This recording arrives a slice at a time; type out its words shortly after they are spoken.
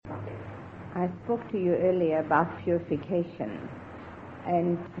I spoke to you earlier about purification,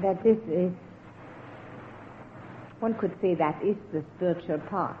 and that this is, one could say that is the spiritual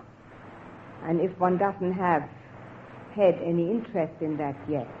path. And if one doesn't have had any interest in that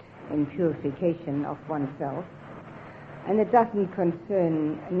yet, in purification of oneself, and it doesn't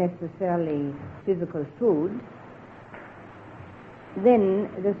concern necessarily physical food, then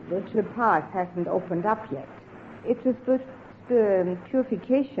the spiritual path hasn't opened up yet. It's a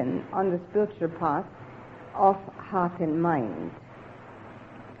purification on the spiritual path of heart and mind.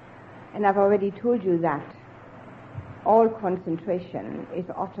 And I've already told you that all concentration is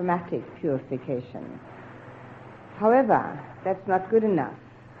automatic purification. However, that's not good enough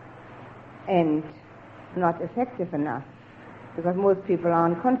and not effective enough, because most people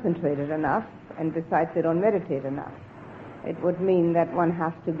aren't concentrated enough, and besides they don't meditate enough. It would mean that one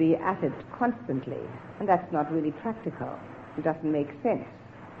has to be at it constantly, and that's not really practical. It doesn't make sense.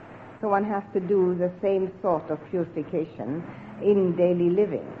 So one has to do the same sort of purification in daily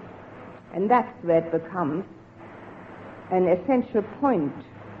living. And that's where it becomes an essential point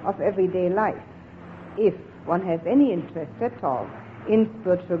of everyday life, if one has any interest at all in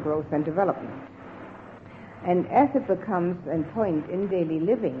spiritual growth and development. And as it becomes a point in daily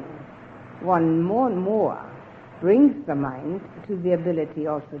living, one more and more brings the mind to the ability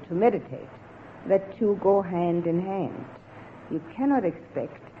also to meditate. The two go hand in hand. You cannot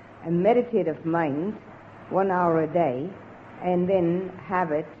expect a meditative mind 1 hour a day and then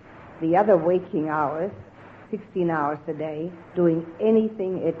have it the other waking hours, 16 hours a day, doing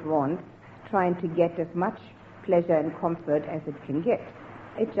anything it wants, trying to get as much pleasure and comfort as it can get.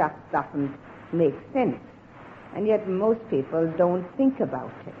 It just doesn't make sense. And yet most people don't think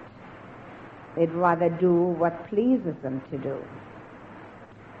about it. They'd rather do what pleases them to do.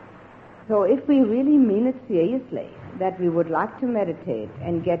 So if we really mean it seriously, that we would like to meditate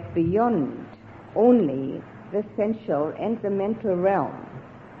and get beyond only the sensual and the mental realm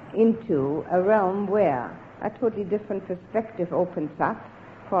into a realm where a totally different perspective opens up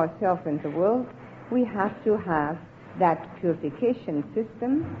for ourselves and the world, we have to have that purification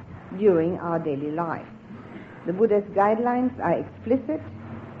system during our daily life. The Buddha's guidelines are explicit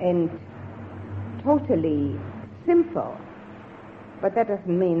and totally simple, but that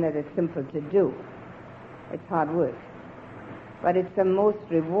doesn't mean that it's simple to do. It's hard work. But it's the most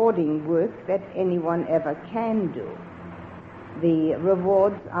rewarding work that anyone ever can do. The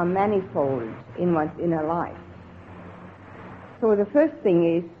rewards are manifold in one's inner life. So the first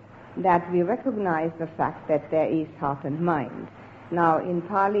thing is that we recognize the fact that there is heart and mind. Now, in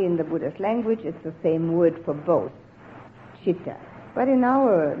Pali, in the Buddha's language, it's the same word for both, chitta. But in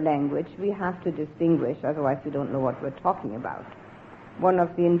our language, we have to distinguish, otherwise we don't know what we're talking about. One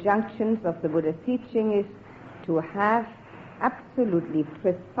of the injunctions of the Buddha's teaching is to have absolutely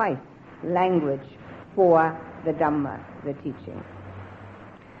precise language for the Dhamma, the teaching.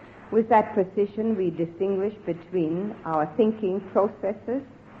 With that precision, we distinguish between our thinking processes,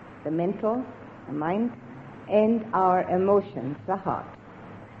 the mental, the mind, and our emotions, the heart.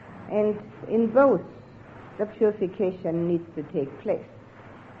 And in both, the purification needs to take place.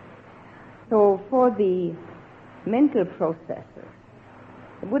 So for the mental processes,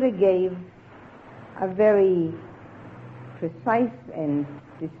 the Buddha gave a very precise and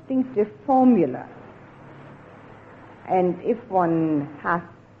distinctive formula. And if one has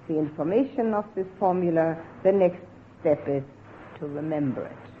the information of this formula, the next step is to remember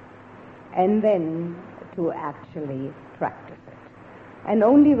it, and then to actually practice it. And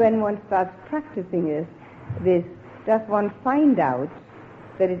only when one starts practicing this does one find out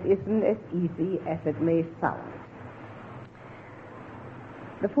that it isn't as easy as it may sound.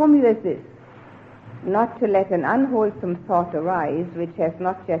 The formula is this: not to let an unwholesome thought arise which has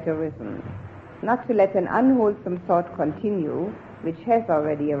not yet arisen, not to let an unwholesome thought continue which has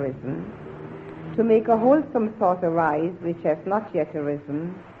already arisen, to make a wholesome thought arise which has not yet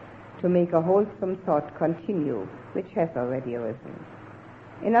arisen, to make a wholesome thought continue which has already arisen.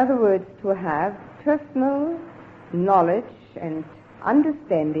 In other words, to have personal knowledge and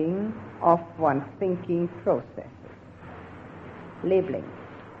understanding of one's thinking processes, labeling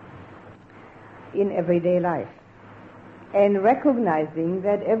in everyday life, and recognizing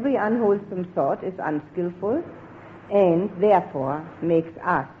that every unwholesome thought is unskillful and therefore makes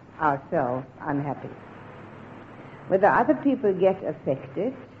us ourselves unhappy. Whether other people get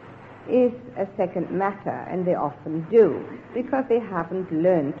affected is a second matter, and they often do, because they haven't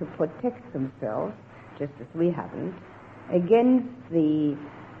learned to protect themselves, just as we haven't, against the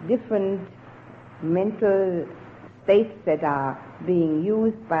different mental states that are being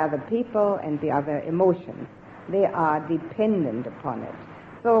used by other people and the other emotions. They are dependent upon it.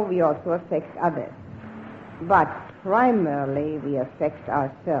 So we also affect others. But primarily we affect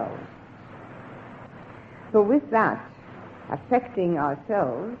ourselves. So with that, affecting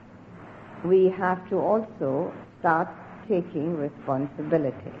ourselves, we have to also start taking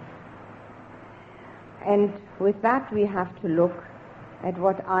responsibility. And with that we have to look at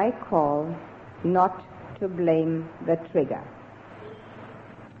what I call not to blame the trigger.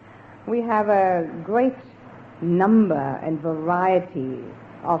 We have a great number and variety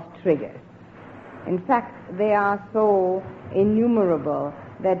of triggers. In fact, they are so innumerable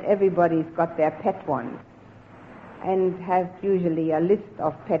that everybody's got their pet ones and has usually a list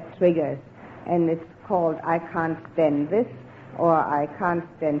of pet triggers, and it's called I can't stand this, or I can't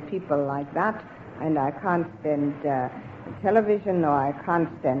stand people like that, and I can't stand television, or I can't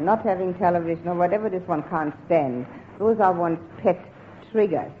stand not having television, or whatever this one can't stand. Those are one's pet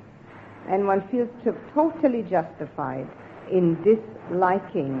triggers. And one feels totally justified in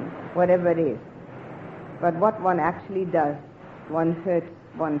disliking whatever it is. But what one actually does, one hurts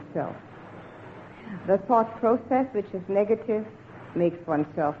oneself. The thought process, which is negative, makes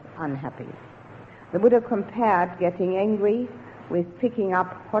oneself unhappy. The Buddha compared getting angry with picking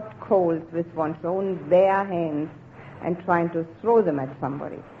up hot coals with one's own bare hands and trying to throw them at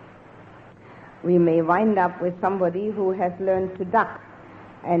somebody. We may wind up with somebody who has learned to duck,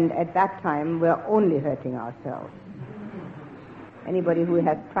 and at that time we're only hurting ourselves. Anybody who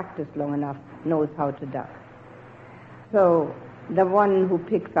has practiced long enough knows how to duck. So the one who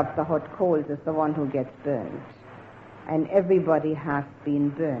picks up the hot coals is the one who gets burned. And everybody has been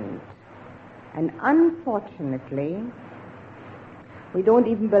burned. And unfortunately, we don't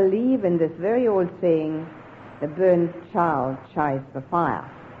even believe in this very old saying, the burnt child chides the fire.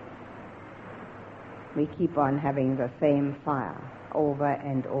 We keep on having the same fire over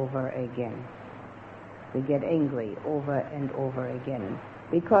and over again. We get angry over and over again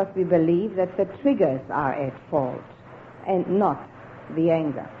because we believe that the triggers are at fault and not the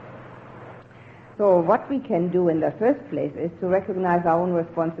anger. So what we can do in the first place is to recognize our own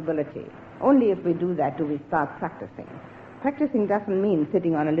responsibility. Only if we do that do we start practicing. Practicing doesn't mean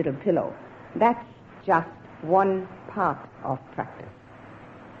sitting on a little pillow. That's just one part of practice.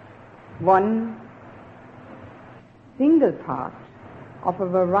 One single part of a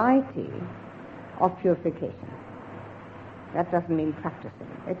variety of purification. That doesn't mean practicing.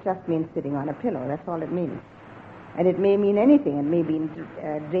 It just means sitting on a pillow. That's all it means. And it may mean anything. It may mean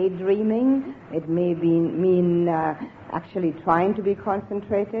daydreaming. It may mean actually trying to be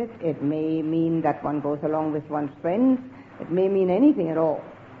concentrated. It may mean that one goes along with one's friends. It may mean anything at all.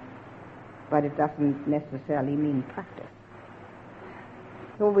 But it doesn't necessarily mean practice.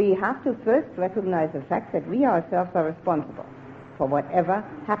 So we have to first recognize the fact that we ourselves are responsible for whatever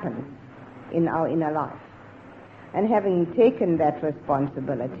happens in our inner life. And having taken that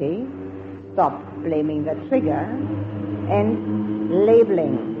responsibility, stop blaming the trigger and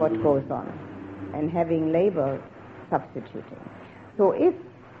labeling what goes on, and having labeled, substituting. So if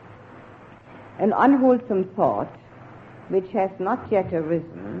an unwholesome thought, which has not yet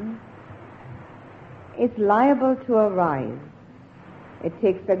arisen, is liable to arise, it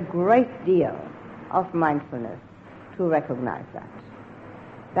takes a great deal of mindfulness to recognize that.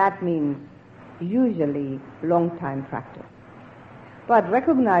 That means usually long-time practice. But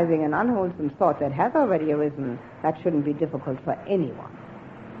recognizing an unwholesome thought that has already arisen, that shouldn't be difficult for anyone.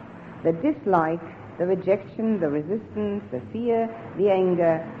 The dislike, the rejection, the resistance, the fear, the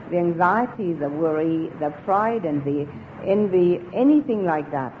anger, the anxiety, the worry, the pride and the envy, anything like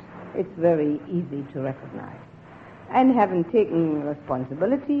that, it's very easy to recognize. And having taken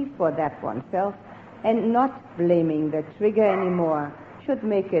responsibility for that oneself and not blaming the trigger anymore should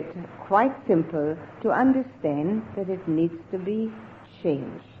make it quite simple to understand that it needs to be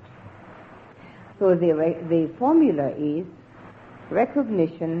changed. So the formula is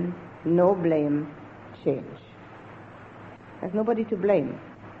recognition, no blame, change. There's nobody to blame.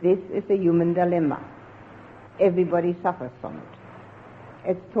 This is a human dilemma. Everybody suffers from it.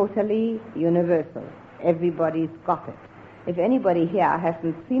 It's totally universal. Everybody's got it. If anybody here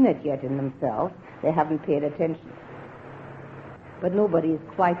hasn't seen it yet in themselves, they haven't paid attention. But nobody is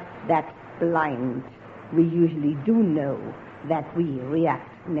quite that blind. We usually do know that we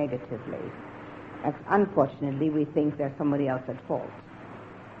react negatively. Unfortunately, we think there's somebody else at fault.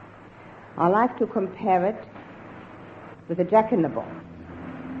 I like to compare it with a jack-in-the-box.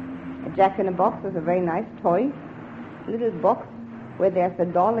 A jack-in-the-box is a very nice toy, little box where there's a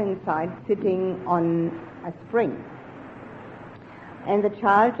doll inside sitting on a spring. And the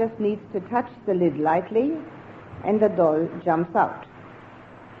child just needs to touch the lid lightly and the doll jumps out.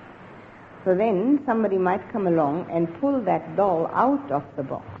 So then somebody might come along and pull that doll out of the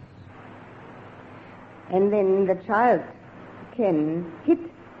box. And then the child can hit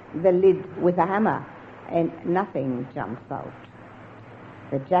the lid with a hammer and nothing jumps out.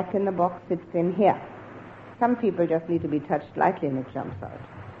 The jack-in-the-box sits in here. Some people just need to be touched lightly and it jumps out.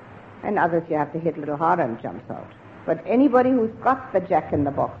 And others you have to hit a little harder and jumps out. But anybody who's got the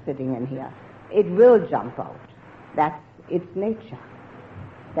jack-in-the-box sitting in here, it will jump out. That's its nature.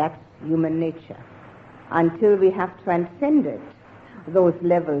 That's human nature. Until we have transcended those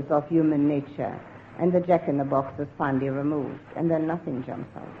levels of human nature and the jack-in-the-box is finally removed and then nothing jumps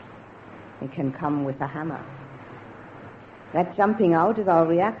out. It can come with a hammer. That jumping out is our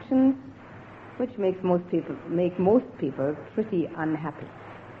reactions, which make most people pretty unhappy,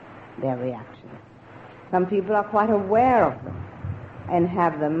 their reactions. Some people are quite aware of them and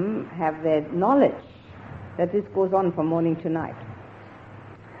have their knowledge that this goes on from morning to night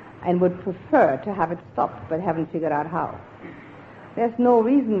and would prefer to have it stopped but haven't figured out how. There's no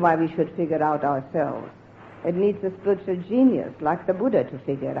reason why we should figure it out ourselves. It needs a spiritual genius like the Buddha to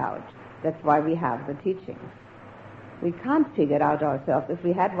figure it out. That's why we have the teachings. We can't figure it out ourselves. If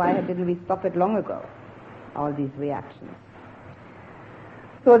we had, why didn't we stop it long ago? All these reactions.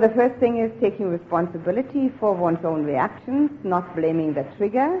 So the first thing is taking responsibility for one's own reactions, not blaming the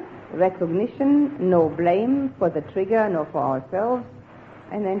trigger, recognition, no blame for the trigger nor for ourselves,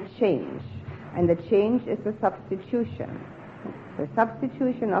 and then change. And the change is the substitution. The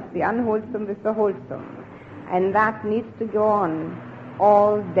substitution of the unwholesome with the wholesome. And that needs to go on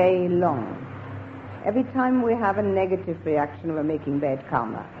all day long. Every time we have a negative reaction, we're making bad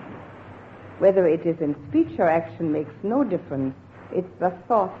karma. Whether it is in speech or action makes no difference. It's the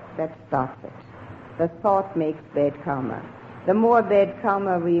thought that starts it. The thought makes bad karma. The more bad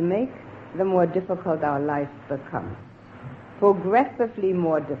karma we make, the more difficult our life becomes. Progressively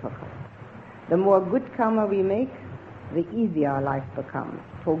more difficult. The more good karma we make, the easier our life becomes.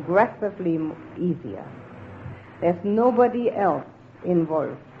 Progressively easier. There's nobody else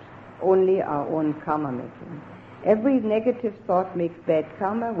involved. Only our own karma making. Every negative thought makes bad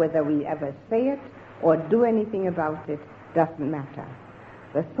karma, whether we ever say it or do anything about it, doesn't matter.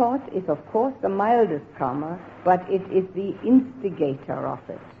 The thought is, of course, the mildest karma, but it is the instigator of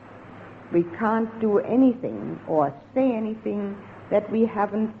it. We can't do anything or say anything that we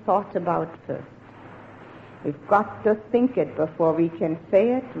haven't thought about first. We've got to think it before we can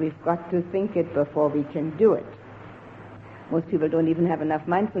say it. We've got to think it before we can do it. Most people don't even have enough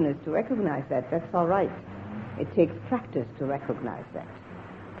mindfulness to recognize that. That's all right. It takes practice to recognize that.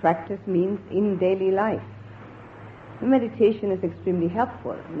 Practice means in daily life. Meditation is extremely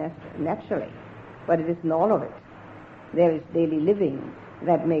helpful, naturally, but it isn't all of it. There is daily living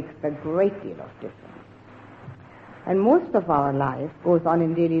that makes a great deal of difference. And most of our life goes on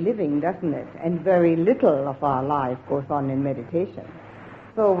in daily living, doesn't it? And very little of our life goes on in meditation.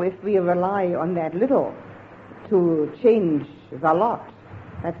 So if we rely on that little to change the lot,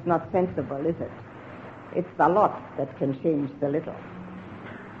 that's not sensible, is it? It's the lot that can change the little.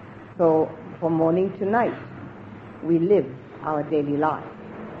 So from morning to night, we live our daily life.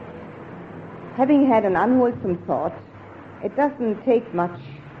 Having had an unwholesome thought, it doesn't take much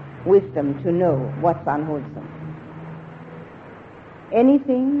wisdom to know what's unwholesome.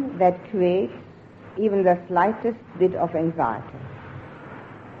 Anything that creates even the slightest bit of anxiety.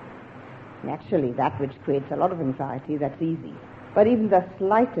 Naturally, that which creates a lot of anxiety, that's easy. But even the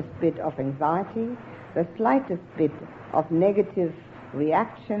slightest bit of anxiety, the slightest bit of negative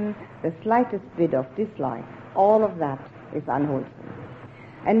reaction, the slightest bit of dislike, all of that is unwholesome.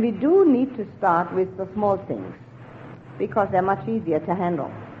 And we do need to start with the small things because they're much easier to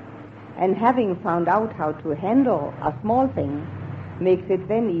handle. And having found out how to handle a small thing makes it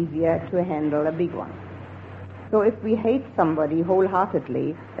then easier to handle a big one. So if we hate somebody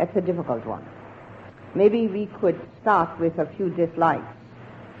wholeheartedly, that's a difficult one. Maybe we could start with a few dislikes,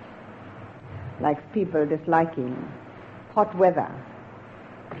 like people disliking hot weather,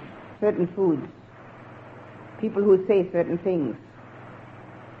 certain foods, people who say certain things,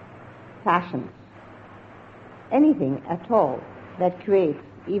 fashions, anything at all that creates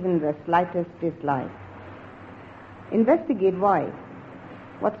even the slightest dislike. Investigate why.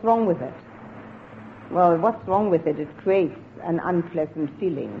 What's wrong with it? Well, what's wrong with it? It creates an unpleasant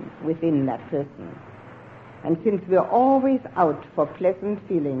feeling within that person. And since we're always out for pleasant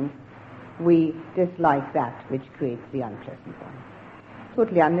feelings, we dislike that which creates the unpleasant one.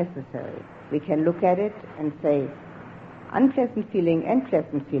 Totally unnecessary. We can look at it and say, unpleasant feeling and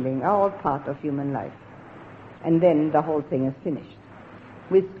pleasant feeling are all part of human life. And then the whole thing is finished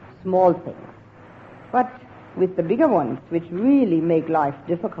with small things. But with the bigger ones, which really make life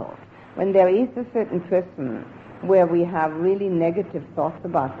difficult, when there is a certain person where we have really negative thoughts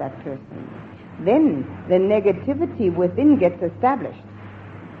about that person, then the negativity within gets established.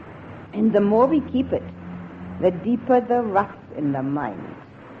 And the more we keep it, the deeper the ruts in the mind,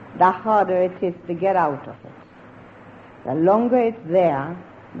 the harder it is to get out of it. The longer it's there,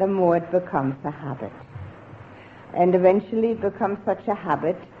 the more it becomes a habit. And eventually it becomes such a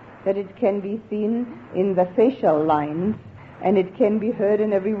habit that it can be seen in the facial lines, and it can be heard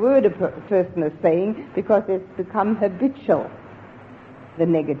in every word a person is saying, because it's become habitual, the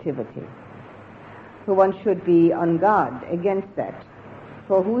negativity. So one should be on guard against that.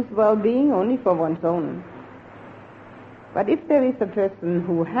 For whose well-being? Only for one's own. But if there is a person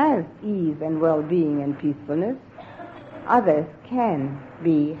who has ease and well-being and peacefulness, others can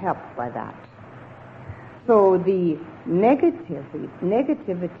be helped by that. So the negativity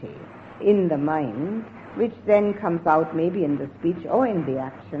in the mind, which then comes out maybe in the speech or in the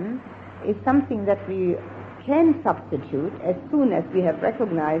action, is something that we can substitute as soon as we have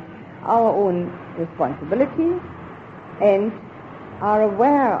recognized our own responsibility and are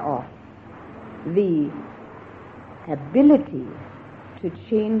aware of the ability to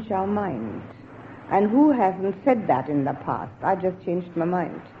change our mind. And who hasn't said that in the past? I just changed my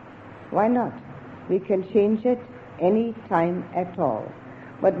mind. Why not? We can change it any time at all.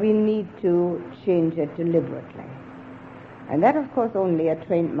 But we need to change it deliberately. And that, of course, only a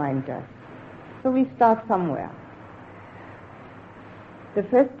trained mind does. So we start somewhere. The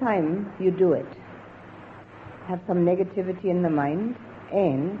first time you do it, have some negativity in the mind,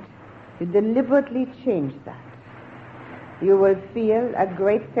 and you deliberately change that, you will feel a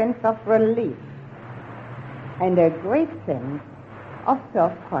great sense of relief and a great sense of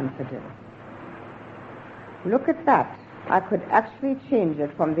self-confidence. Look at that. I could actually change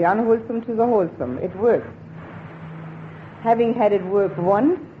it from the unwholesome to the wholesome. It works. Having had it work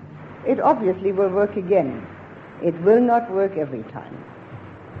once, it obviously will work again. It will not work every time.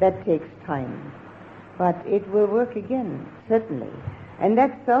 That takes time. But it will work again, certainly. And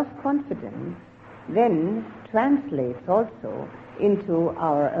that self-confidence then translates also into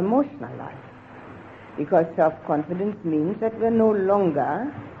our emotional life. Because self-confidence means that we're no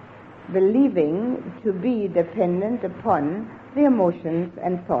longer believing to be dependent upon the emotions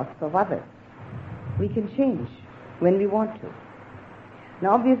and thoughts of others. We can change when we want to.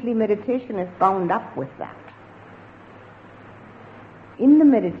 Now, obviously, meditation is bound up with that. In the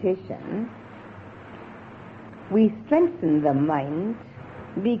meditation, we strengthen the mind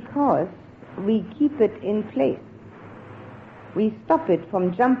because we keep it in place. We stop it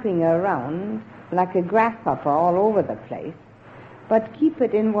from jumping around like a grasshopper all over the place, but keep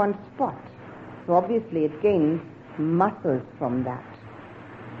it in one spot. So obviously it gains muscles from that.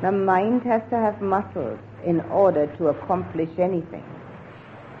 The mind has to have muscles in order to accomplish anything.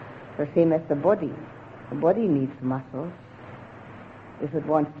 The same as the body. The body needs muscles if it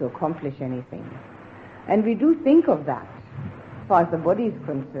wants to accomplish anything. And we do think of that as far as the body is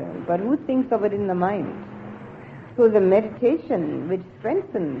concerned, but who thinks of it in the mind? So the meditation, which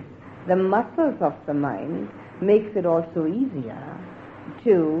strengthens the muscles of the mind, makes it also easier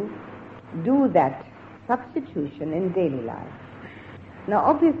to do that substitution in daily life. Now,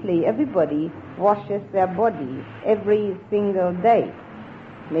 obviously, everybody washes their body every single day,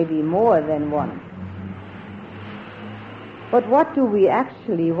 maybe more than once. But what do we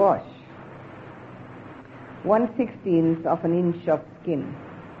actually wash? 1/16 of an inch of skin.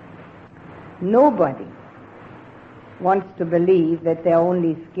 Nobody wants to believe that they're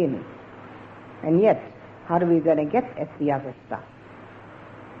only skin. And yet, how are we going to get at the other stuff?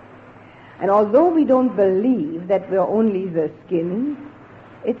 And although we don't believe that we're only the skin,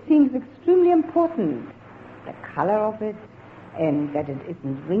 it seems extremely important, the color of it, and that it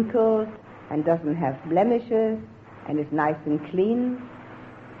isn't wrinkled and doesn't have blemishes and is nice and clean.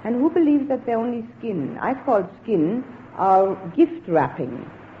 And who believes that they're only skin? I call skin our gift wrapping.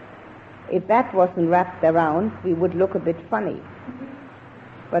 If that wasn't wrapped around, we would look a bit funny,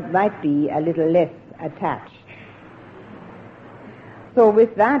 but might be a little less attached. So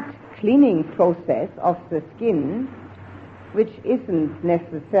with that cleaning process of the skin, which isn't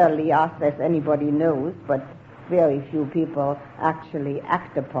necessarily us, as anybody knows, but very few people actually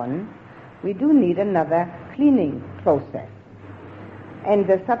act upon, we do need another cleaning process. And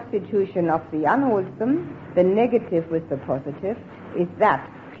the substitution of the unwholesome, the negative with the positive, is that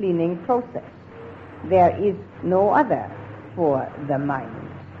cleaning process. There is no other for the mind.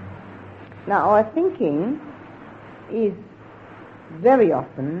 Now, our thinking is very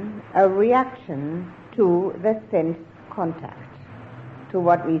often a reaction to the sense contact, to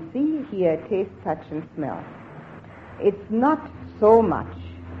what we see, hear, taste, touch, and smell. It's not so much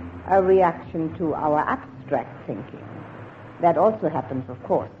a reaction to our abstract thinking. That also happens, of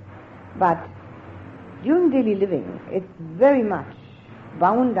course. But during daily living, it's very much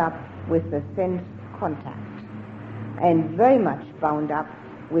bound up with the sense contact and very much bound up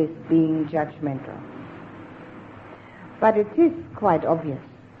with being judgmental. But it is quite obvious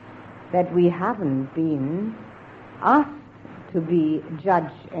that we haven't been asked to be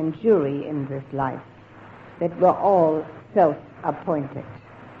judge and jury in this life, that we're all self-appointed.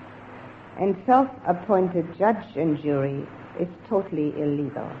 And self-appointed judge and jury is totally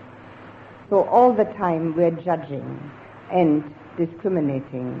illegal. So all the time we're judging and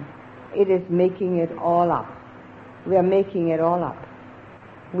discriminating. It is making it all up. We are making it all up.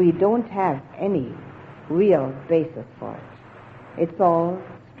 We don't have any real basis for it. It's all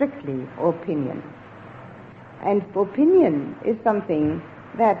strictly opinion. And opinion is something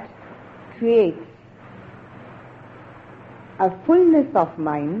that creates a fullness of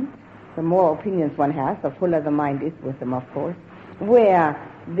mind. The more opinions one has, the fuller the mind is with them, of course, where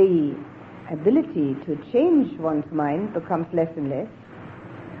the ability to change one's mind becomes less and less,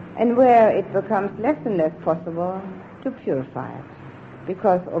 and where it becomes less and less possible to purify it,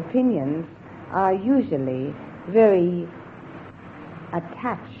 because opinions are usually very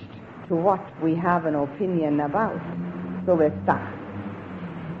attached to what we have an opinion about, so we're stuck.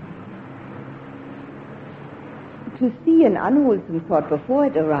 To see an unwholesome thought before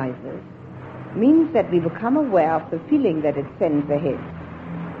it arises means that we become aware of the feeling that it sends ahead.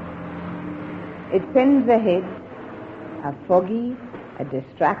 It sends ahead a foggy, a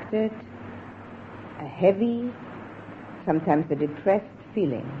distracted, a heavy, sometimes a depressed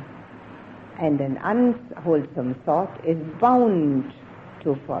feeling. And an unwholesome thought is bound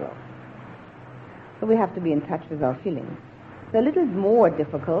to follow. So we have to be in touch with our feelings. It's a little more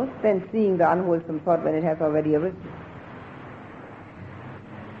difficult than seeing the unwholesome thought when it has already arisen.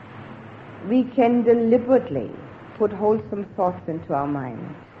 We can deliberately put wholesome thoughts into our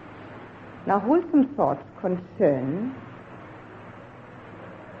mind. Now, wholesome thoughts concern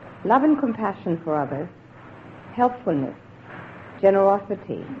love and compassion for others, helpfulness,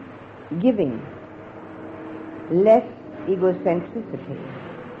 generosity, giving, less egocentricity.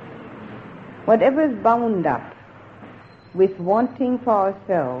 Whatever is bound up with wanting for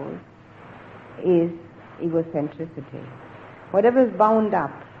ourselves is egocentricity. Whatever is bound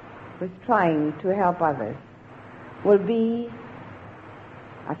up with trying to help others will be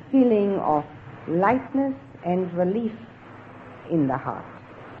a feeling of lightness and relief in the heart.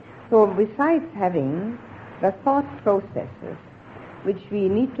 So besides having the thought processes which we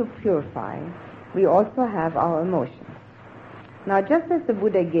need to purify, we also have our emotions. Now, just as the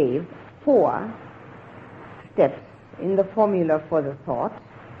Buddha gave 4 steps in the formula for the thought,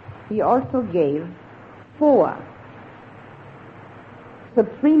 he also gave 4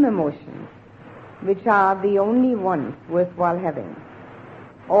 supreme emotions, which are the only ones worthwhile having.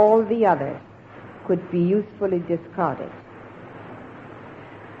 All the others could be usefully discarded.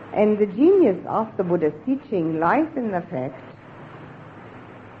 And the genius of the Buddha's teaching lies in the fact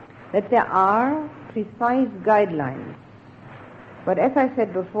that there are precise guidelines. But as I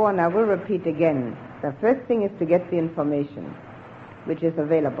said before, and I will repeat again, the first thing is to get the information which is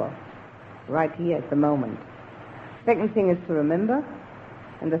available right here at the moment. Second thing is to remember,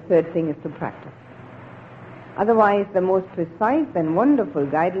 and the third thing is to practice. Otherwise, the most precise and wonderful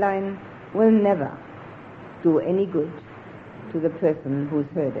guideline will never do any good to the person who's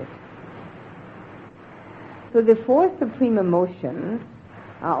heard it. So the 4 supreme emotions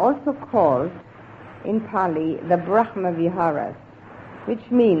are also called in Pali the Brahma Viharas, which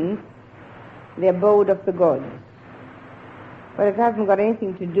means the abode of the gods. But it hasn't got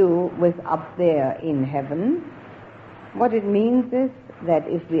anything to do with up there in heaven. What it means is that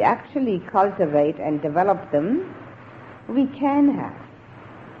if we actually cultivate and develop them, we can have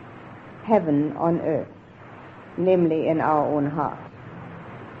heaven on earth, namely in our own heart.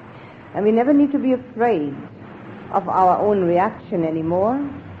 And we never need to be afraid of our own reaction anymore.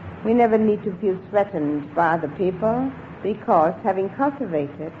 We never need to feel threatened by other people, because having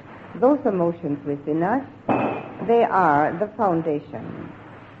cultivated those emotions within us, they are the foundation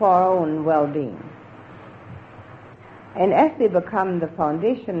for our own well-being. And as they become the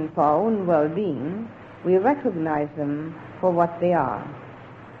foundation for our own well-being, we recognize them for what they are.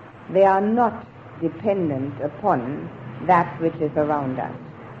 They are not dependent upon that which is around us.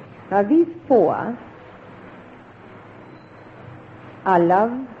 Now, these 4 are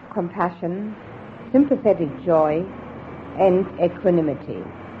love, compassion, sympathetic joy, and equanimity.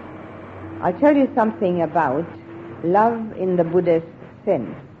 I'll tell you something about love in the Buddhist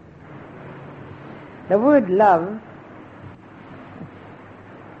sense. The word love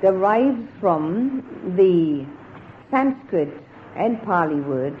derives from the Sanskrit and Pali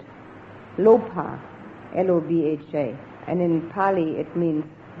word lobha, L-O-B-H-A, and in Pali it means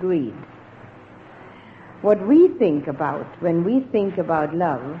greed. What we think about when we think about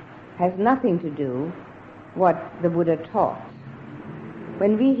love has nothing to do what the Buddha taught.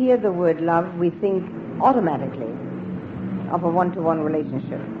 When we hear the word love, we think automatically of a one-to-one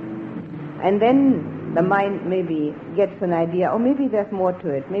relationship. And then the mind maybe gets an idea, or maybe there's more to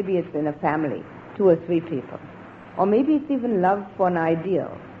it. Maybe it's in a family, 2 or 3 people. Or maybe it's even love for an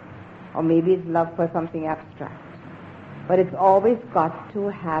ideal. Or maybe it's love for something abstract. But it's always got to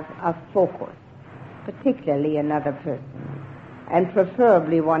have a focus, particularly another person, and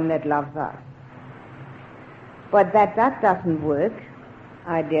preferably one that loves us. But that doesn't work,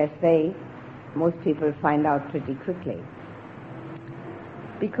 I dare say, most people find out pretty quickly.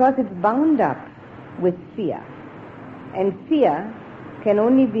 Because it's bound up with fear. And fear can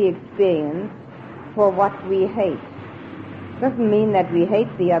only be experienced for what we hate. Doesn't mean that we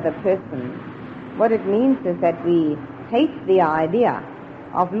hate the other person. What it means is that we hate the idea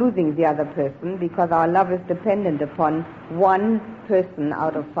of losing the other person because our love is dependent upon one person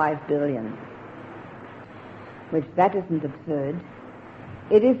out of 5 billion. Which that isn't absurd.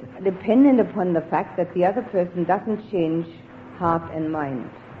 It is dependent upon the fact that the other person doesn't change heart and mind,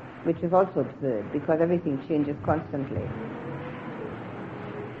 which is also absurd because everything changes constantly.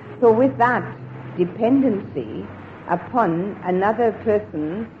 So with that dependency upon another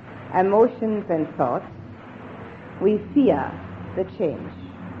person's emotions and thoughts, we fear the change.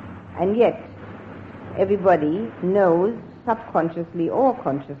 And yet, everybody knows subconsciously or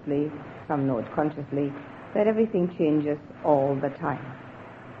consciously, some know it consciously, that everything changes all the time.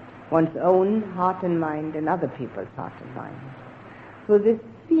 One's own heart and mind and other people's heart and mind. So this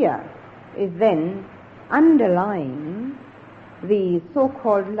fear is then underlying the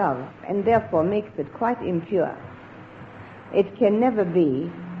so-called love and therefore makes it quite impure. It can never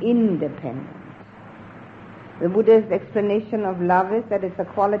be independent. The Buddha's explanation of love is that it's a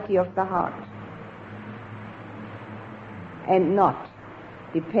quality of the heart and not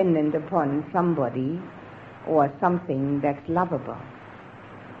dependent upon somebody or something that's lovable.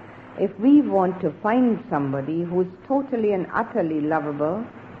 If we want to find somebody who's totally and utterly lovable,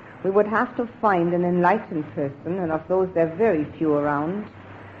 we would have to find an enlightened person, and of those there are very few around.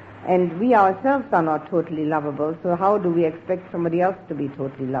 And we ourselves are not totally lovable, so how do we expect somebody else to be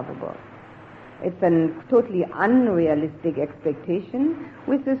totally lovable? It's a totally unrealistic expectation,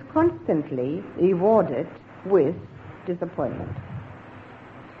 which is constantly rewarded with disappointment.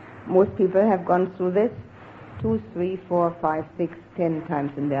 Most people have gone through this 2, 3, 4, 5, 6, 10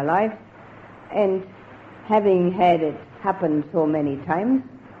 times in their lives, and having had it happen so many times,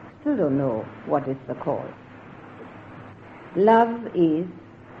 still don't know what is the cause. Love is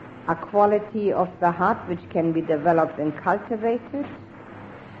a quality of the heart which can be developed and cultivated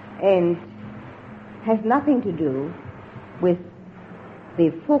and has nothing to do with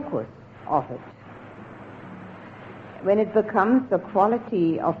the focus of it. When it becomes the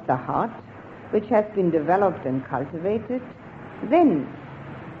quality of the heart which has been developed and cultivated, then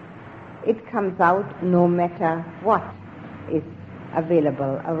it comes out no matter what is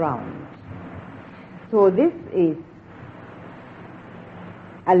available around. So this is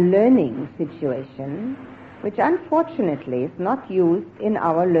a learning situation which unfortunately is not used in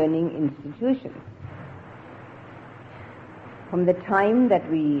our learning institutions. From the time that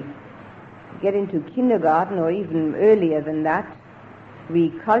we get into kindergarten or even earlier than that, we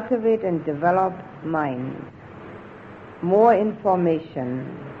cultivate and develop minds, more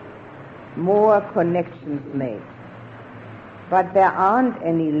information, more connections made. But there aren't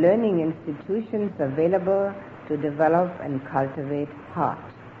any learning institutions available to develop and cultivate heart.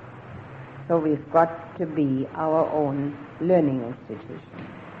 So we've got to be our own learning institution.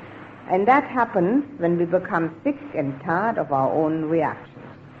 And that happens when we become sick and tired of our own reactions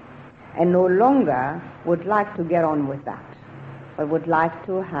and no longer would like to get on with that, but would like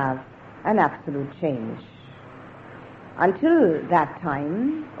to have an absolute change. Until that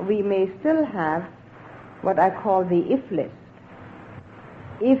time, we may still have what I call the if list.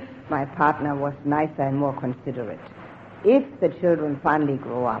 If my partner was nicer and more considerate, if the children finally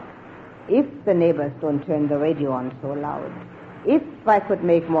grow up, if the neighbors don't turn the radio on so loud, if I could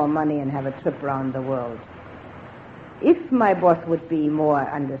make more money and have a trip around the world, if my boss would be more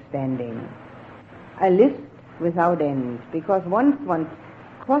understanding. A list without end, because once one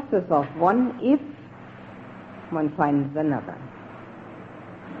crosses off one if, one finds another.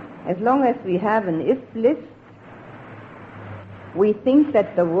 As long as we have an if list, we think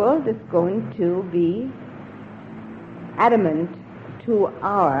that the world is going to be adamant to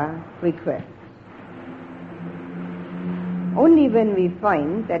our requests. Only when we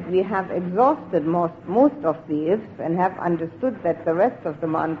find that we have exhausted most of the ifs and have understood that the rest of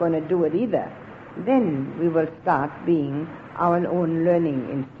them aren't going to do it either, then we will start being our own learning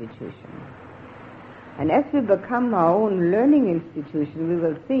institution. And as we become our own learning institution, we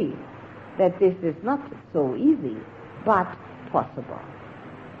will see that this is not so easy, but possible.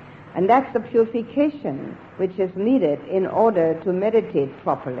 And that's the purification which is needed in order to meditate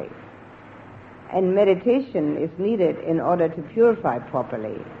properly. And meditation is needed in order to purify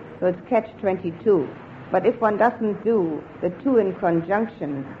properly. So it's catch-22. But if one doesn't do the two in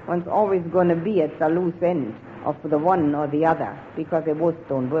conjunction, one's always going to be at the loose end of the one or the other, because they both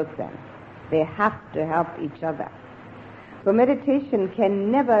don't work then. They have to help each other. So meditation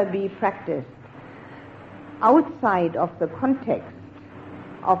can never be practiced outside of the context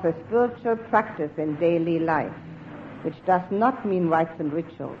of a spiritual practice in daily life, which does not mean rites and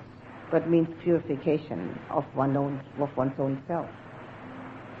rituals, but means purification of one's own self.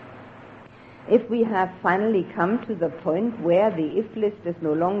 If we have finally come to the point where the if list is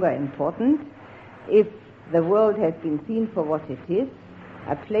no longer important, if the world has been seen for what it is,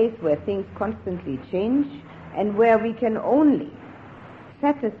 a place where things constantly change, and where we can only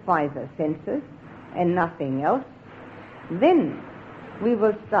satisfy the senses and nothing else, then we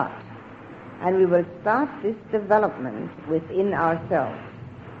will start. And we will start this development within ourselves.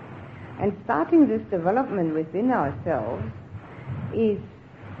 And starting this development within ourselves is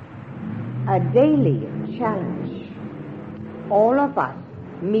a daily challenge. All of us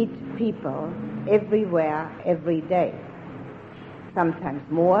meet people everywhere, every day. Sometimes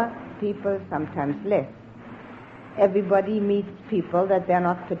more people, sometimes less. Everybody meets people that they're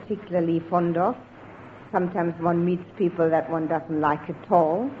not particularly fond of. Sometimes one meets people that one doesn't like at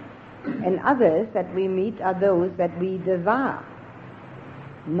all. And others that we meet are those that we desire.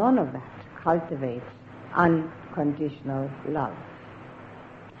 None of that cultivates unconditional love.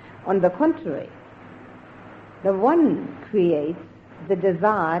 On the contrary, the one creates the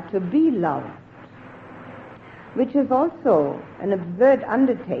desire to be loved, which is also an absurd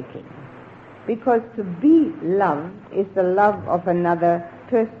undertaking, because to be loved is the love of another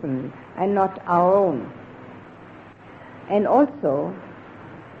person and not our own. And also,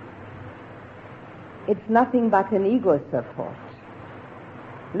 it's nothing but an ego support.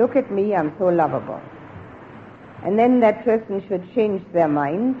 Look at me, I'm so lovable. And then that person should change their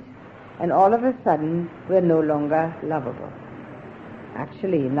mind, and all of a sudden we're no longer lovable.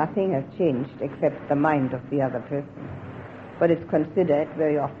 Actually, nothing has changed except the mind of the other person. But it's considered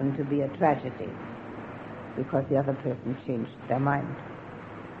very often to be a tragedy, because the other person changed their mind.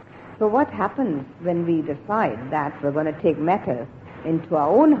 So what happens when we decide that we're going to take matters into our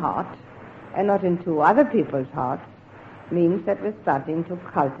own heart and not into other people's hearts means that we're starting to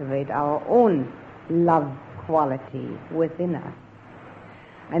cultivate our own love quality within us.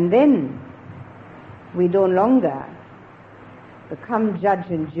 And then we no longer become judge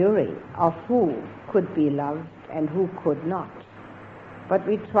and jury of who could be loved and who could not. But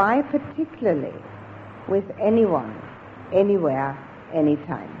we try particularly with anyone, anywhere,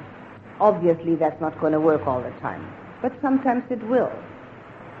 anytime. Obviously that's not going to work all the time, but sometimes it will,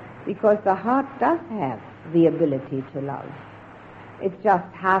 because the heart does have the ability to love. It just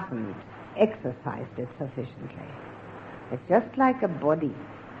hasn't exercised it sufficiently. It's just like a body.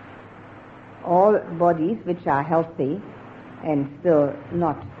 All bodies which are healthy and still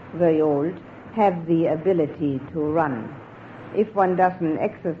not very old have the ability to run. If one doesn't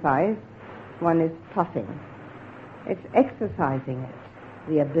exercise, one is puffing. It's exercising it,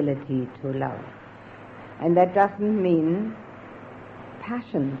 the ability to love. And that doesn't mean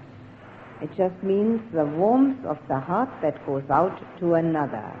passions. It just means the warmth of the heart that goes out to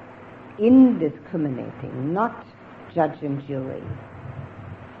another, indiscriminating, not judge and jury,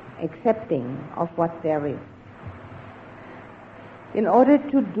 accepting of what there is. In order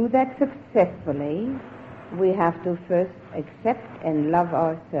to do that successfully, we have to first accept and love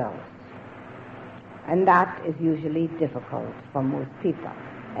ourselves. And that is usually difficult for most people.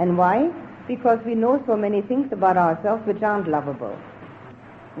 And why? Because we know so many things about ourselves which aren't lovable.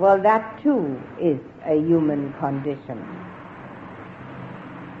 Well, that too is a human condition.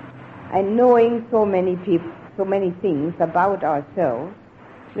 And knowing so many things about ourselves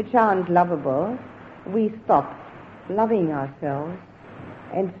which aren't lovable, we stop loving ourselves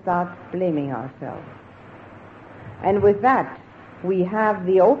and start blaming ourselves. And with that, we have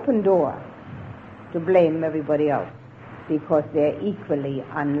the open door to blame everybody else, because they're equally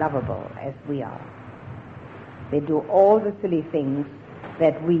unlovable as we are. They do all the silly things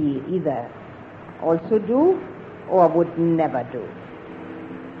that we either also do or would never do.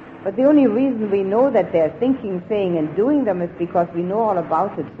 But the only reason we know that they're thinking, saying, and doing them is because we know all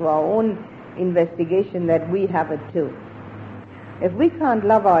about it through our own investigation, that we have it too. If we can't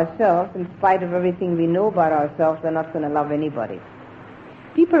love ourselves in spite of everything we know about ourselves, we're not going to love anybody.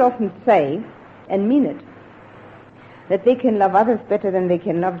 People often say, and mean it, that they can love others better than they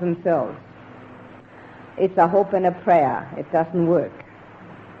can love themselves. It's a hope and a prayer. It doesn't work.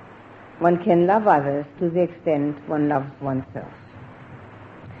 One can love others to the extent one loves oneself.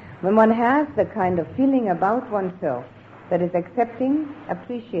 When one has the kind of feeling about oneself that is accepting,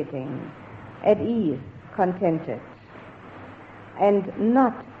 appreciating, at ease, contented, and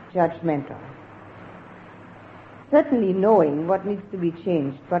not judgmental, certainly knowing what needs to be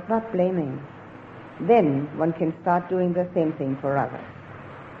changed, but not blaming, then one can start doing the same thing for others.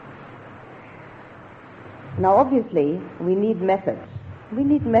 Now, obviously, we need methods. We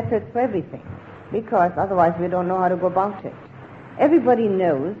need methods for everything, because otherwise we don't know how to go about it. Everybody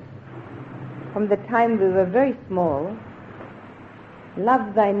knows, from the time we were very small,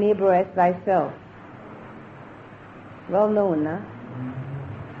 love thy neighbor as thyself. Well known, huh?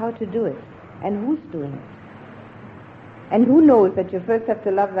 How to do it, and who's doing it. And who knows that you first have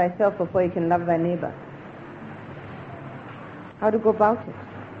to love thyself before you can love thy neighbor? How to go about it?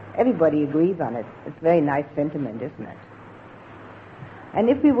 Everybody agrees on it. It's a very nice sentiment, isn't it? And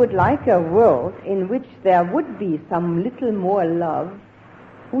if we would like a world in which there would be some little more love,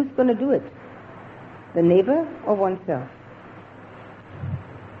 who's going to do it? The neighbor or oneself?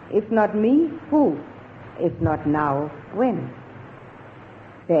 If not me, who? If not now, when?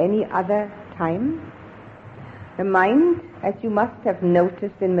 Is there any other time? The mind, as you must have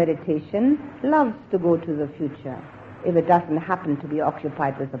noticed in meditation, loves to go to the future if it doesn't happen to be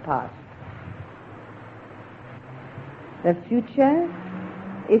occupied with the past. The future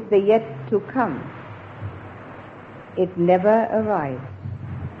is the yet to come. It never arrives.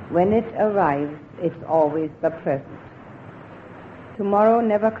 When it arrives, it's always the present. Tomorrow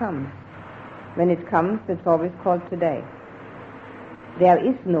never comes. When it comes, it's always called today. There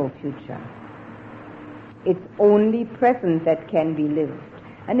is no future. It's only present that can be lived.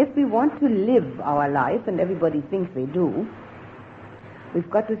 And if we want to live our life, and everybody thinks they do, we've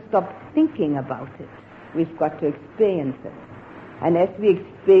got to stop thinking about it. We've got to experience it. And as we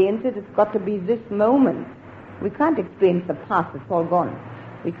experience it, it's got to be this moment. We can't experience the past, it's all gone.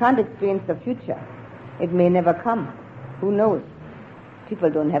 We can't experience the future. It may never come. Who knows?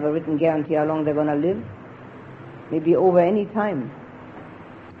 People don't have a written guarantee how long they're going to live. Maybe over any time.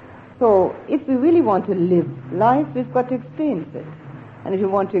 So if we really want to live life, we've got to experience it. And if we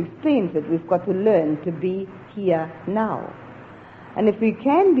want to experience it, we've got to learn to be here now. And if we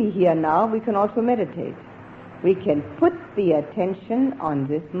can be here now, we can also meditate. We can put the attention on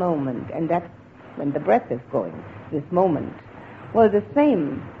this moment, and that's when the breath is going, this moment. Well, the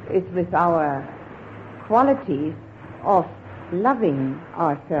same is with our qualities of loving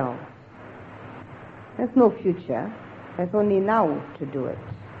ourselves. There's no future. There's only now to do it.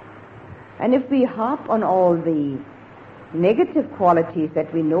 And if we harp on all the negative qualities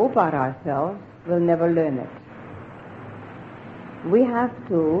that we know about ourselves, we'll never learn it. We have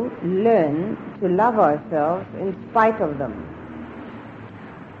to learn to love ourselves in spite of them.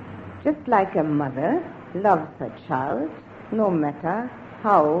 Just like a mother loves her child, no matter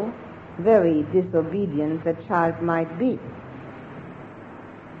how very disobedient the child might be.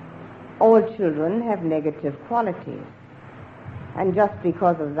 All children have negative qualities, and just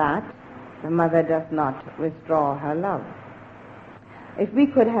because of that, the mother does not withdraw her love. If we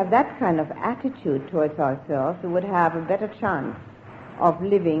could have that kind of attitude towards ourselves, we would have a better chance of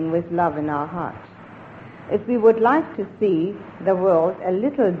living with love in our heart. If we would like to see the world a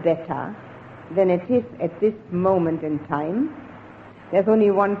little better than it is at this moment in time, there's only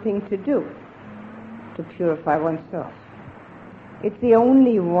one thing to do, to purify oneself. It's the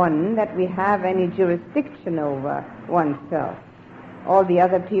only one that we have any jurisdiction over oneself. All the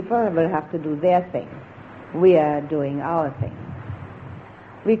other people will have to do their thing. We are doing our thing.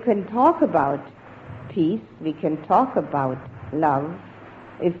 We can talk about peace, we can talk about love.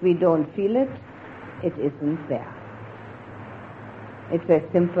 If we don't feel it, it isn't there. It's as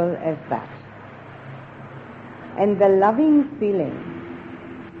simple as that. And the loving feeling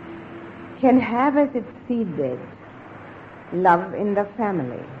can have as its seedbed love in the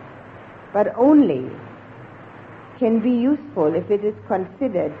family, but only can be useful if it is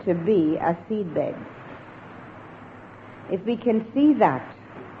considered to be a seedbed. If we can see that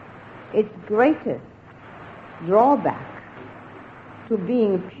its greatest drawback to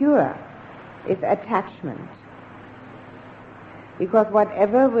being pure is attachment, because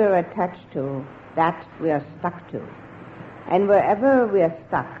whatever we're attached to, that we are stuck to. And wherever we are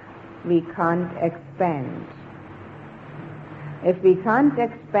stuck, we can't expand. If we can't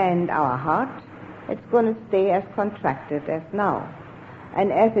expand our heart, it's going to stay as contracted as now.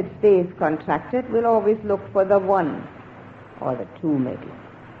 And as it stays contracted, we'll always look for the one, or the two maybe,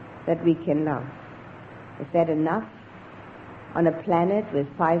 that we can love. Is that enough? On a planet with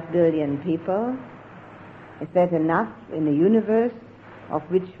 5 billion people, is that enough in a universe of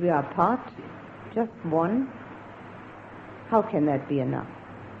which we are part? Just one? How can that be enough?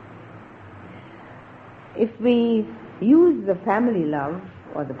 If we use the family love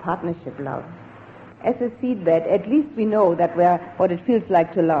or the partnership love as a seedbed, at least we know that we're what it feels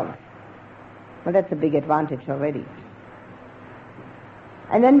like to love. Well, that's a big advantage already.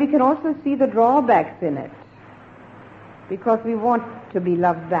 And then we can also see the drawbacks in it, because we want to be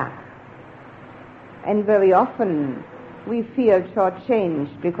loved back. And very often we feel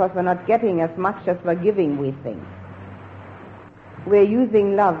shortchanged because we're not getting as much as we're giving, we think. We're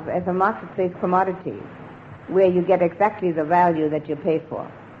using love as a marketplace commodity where you get exactly the value that you pay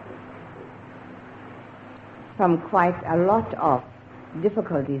for. Quite a lot of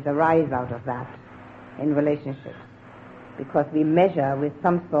difficulties arise out of that in relationships, because we measure with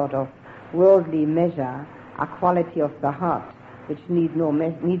some sort of worldly measure a quality of the heart which needs no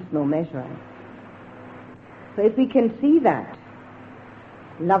measuring. So if we can see that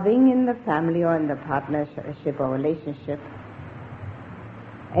loving in the family or in the partnership or relationship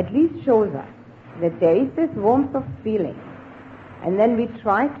at least shows us that there is this warmth of feeling, and then we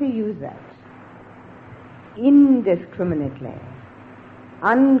try to use that indiscriminately,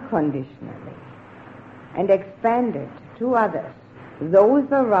 unconditionally, and expand it to others, those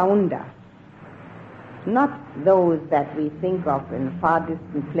around us, not those that we think of in far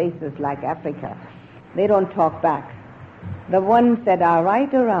distant places like Africa. They don't talk back. The ones that are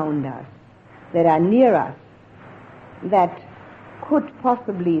right around us, that are near us, that could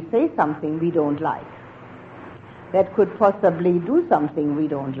possibly say something we don't like, that could possibly do something we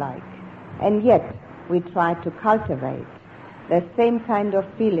don't like, and yet we try to cultivate the same kind of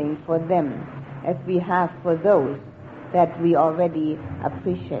feeling for them as we have for those that we already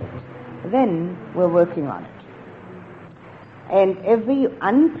appreciate. Then we're working on it. And every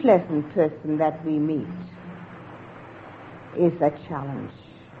unpleasant person that we meet is a challenge,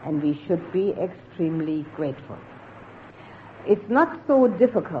 and we should be extremely grateful. It's not so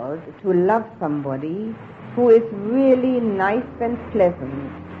difficult to love somebody who is really nice and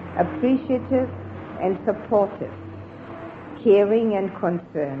pleasant, appreciative and supportive, caring and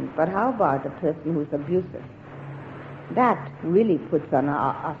concerned. But how about a person who's abusive? That really puts us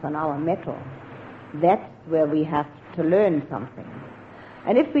on our mettle. That's where we have to learn something.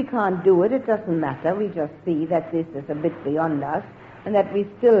 And if we can't do it, it doesn't matter. We just see that this is a bit beyond us and that we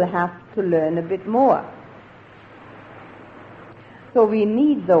still have to learn a bit more. So we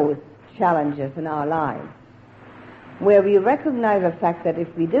need those challenges in our lives where we recognize the fact that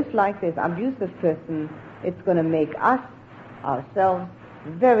if we dislike this abusive person, it's going to make us, ourselves,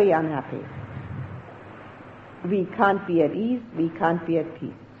 very unhappy. We can't be at ease, we can't be at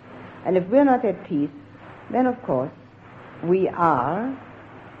peace. And if we're not at peace, then of course we are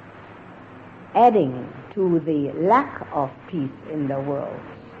adding to the lack of peace in the world.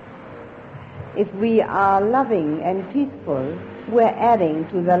 If we are loving and peaceful, we're adding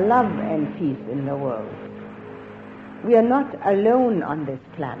to the love and peace in the world. We are not alone on this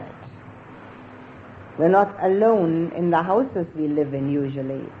planet. We're not alone in the houses we live in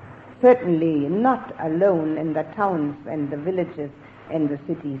usually. Certainly not alone in the towns and the villages and the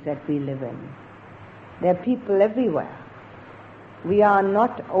cities that we live in. There are people everywhere. We are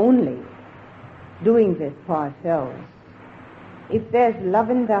not only doing this for ourselves. If there's love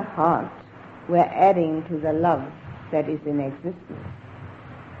in the heart, we're adding to the love that is in existence.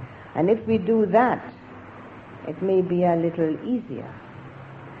 And if we do that, it may be a little easier.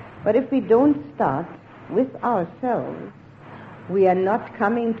 But if we don't start with ourselves, we are not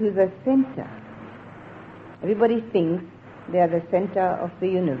coming to the center. Everybody thinks they are the center of the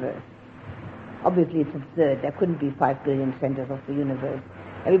universe. Obviously it's absurd. There couldn't be 5 billion centers of the universe.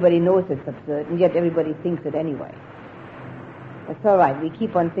 Everybody knows it's absurd, and yet everybody thinks it anyway. It's all right. We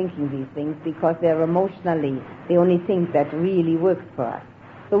keep on thinking these things because they're emotionally the only thing that really works for us.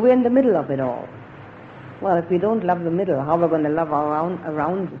 So we're in the middle of it all. Well, if we don't love the middle, how are we going to love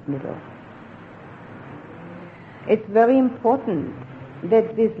around this middle? It's very important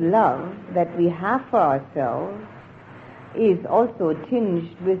that this love that we have for ourselves is also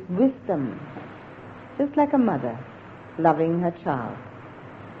tinged with wisdom, just like a mother loving her child.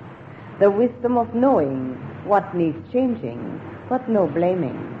 The wisdom of knowing what needs changing, but no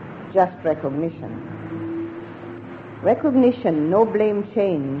blaming, just recognition. Recognition, no blame,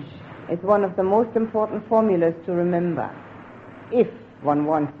 change is one of the most important formulas to remember if one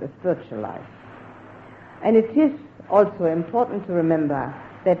wants a spiritual life. And it is also important to remember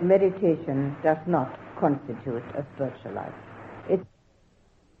that meditation does not constitute a spiritual life.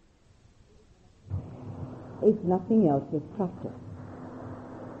 It's nothing else, it's practice.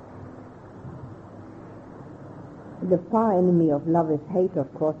 The far enemy of love is hate,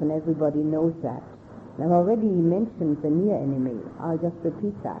 of course, and everybody knows that. I've already mentioned the near enemy. I'll just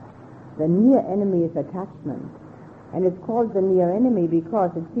repeat that. The near enemy is attachment, and it's called the near enemy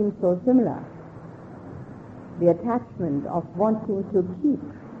because it seems so similar. The attachment of wanting to keep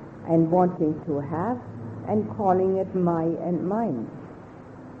and wanting to have and calling it my and mine.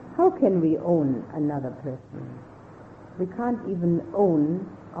 How can we own another person? We can't even own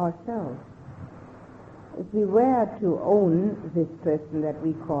ourselves. If we were to own this person that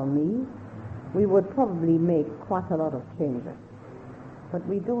we call me, we would probably make quite a lot of changes. But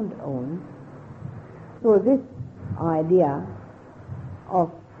we don't own. So this idea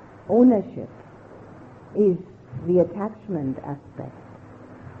of ownership is the attachment aspect,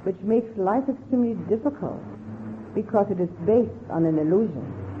 which makes life extremely difficult because it is based on an illusion.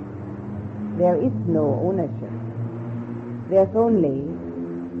 There is no ownership. There's only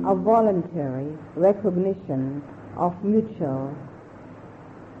a voluntary recognition of mutual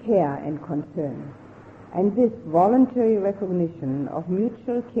care and concern. And this voluntary recognition of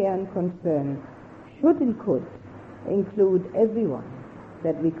mutual care and concern should and could include everyone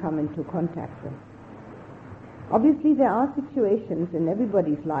that we come into contact with. Obviously, there are situations in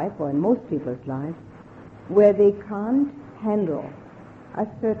everybody's life, or in most people's lives, where they can't handle a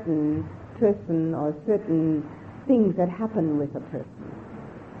certain person or certain things that happen with a person.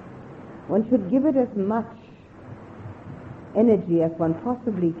 One should give it as much energy as one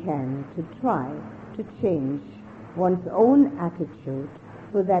possibly can to try to change one's own attitude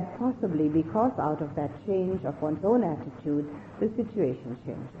so that possibly because out of that change of one's own attitude, the situation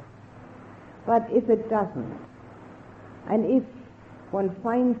changes. But if it doesn't, and if one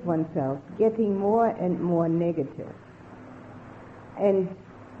finds oneself getting more and more negative, and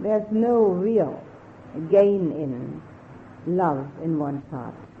there's no real gain in love in one's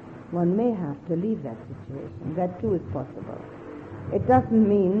heart, one may have to leave that situation. That too is possible. It doesn't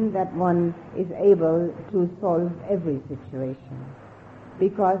mean that one is able to solve every situation,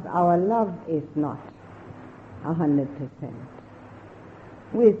 because our love is not 100%.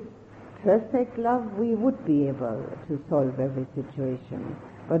 With perfect love, we would be able to solve every situation,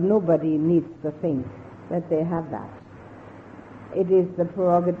 but nobody needs to think that they have that. It is the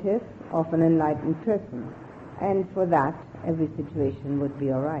prerogative of an enlightened person, and for that, every situation would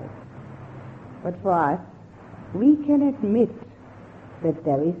be all right. But for us, we can admit that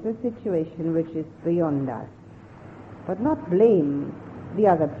there is a situation which is beyond us, but not blame the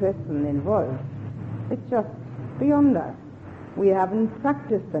other person involved. It's just beyond us. We haven't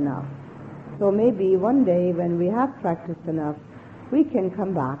practiced enough. So maybe one day when we have practiced enough, we can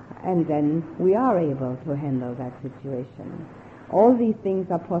come back and then we are able to handle that situation. All these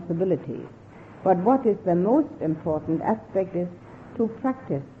things are possibilities. But what is the most important aspect is to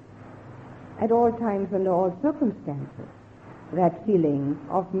practice at all times under all circumstances that feeling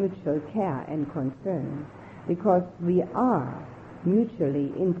of mutual care and concern, because we are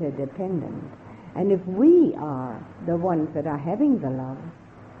mutually interdependent. And if we are the ones that are having the love,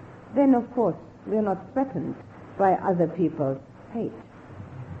 then of course we're not threatened by other people's hate.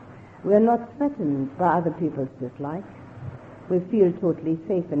 We're not threatened by other people's dislike. We feel totally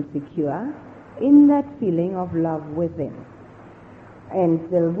safe and secure in that feeling of love within. And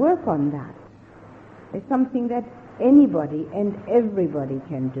the work on that is something that anybody and everybody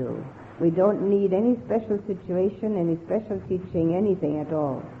can do. We don't need any special situation, any special teaching, anything at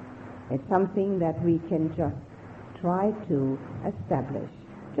all. It's something that we can just try to establish,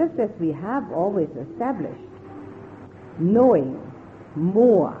 just as we have always established, knowing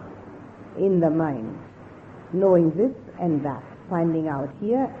more in the mind, knowing this and that, finding out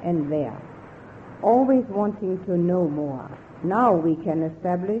here and there, always wanting to know more. Now we can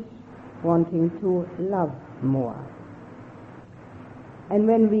establish wanting to love more. And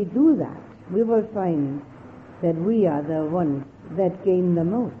when we do that, we will find that we are the ones that gain the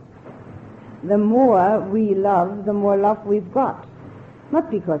most. The more we love, the more love we've got. Not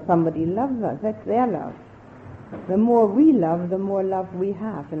because somebody loves us, that's their love. The more we love, the more love we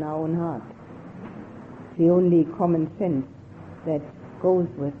have in our own heart. It's the only common sense that goes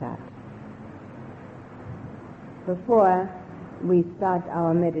with that. Before we start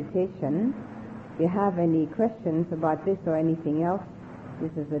our meditation, if you have any questions about this or anything else,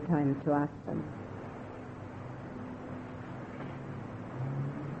 this is the time to ask them.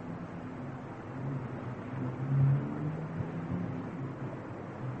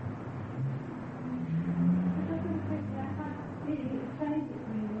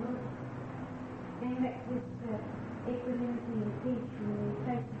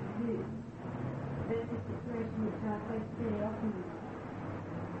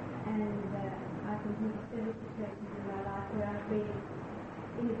 And I can think of several situations in my life where I've been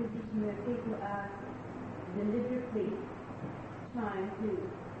in a position where people are deliberately trying to,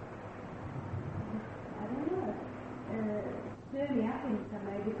 I don't know, stir me up in some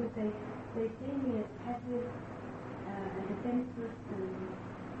way because they see me as passive and defenseless and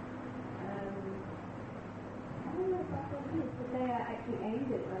I don't know what that is, but they are actually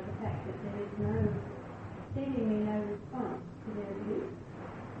angered by the fact that there is seemingly no response to their abuse.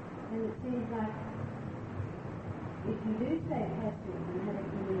 And it seems like if you do stay passive and have a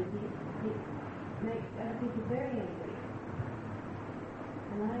community, it makes other people very angry.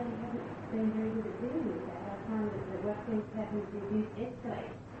 And I haven't been very good at dealing with that. I find that what tends to happen is the abuse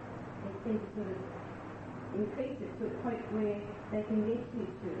escalates. They tend to sort of increase it to a point where they can get you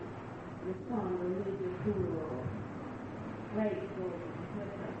to respond or lose your cool or rage or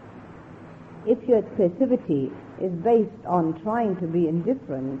whatever. If your passivity is based on trying to be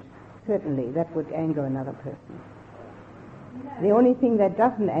indifferent, certainly that would anger another person. No. The only thing that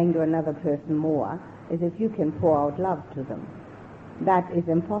doesn't anger another person more is if you can pour out love to them. That is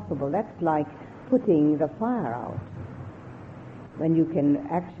impossible. That's like putting the fire out when you can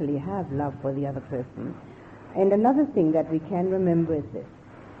actually have love for the other person. And another thing that we can remember is this.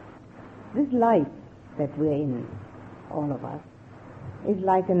 This life that we're in, all of us, is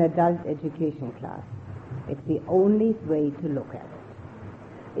like an adult education class. It's the only way to look at it.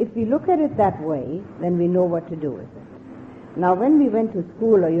 If we look at it that way, then we know what to do with it. Now, when we went to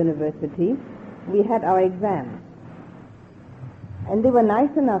school or university, we had our exams. And they were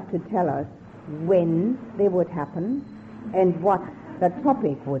nice enough to tell us when they would happen and what the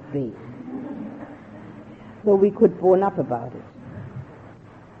topic would be. So we could bone up about it.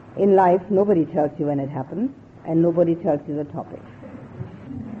 In life, nobody tells you when it happens, and nobody tells you the topic.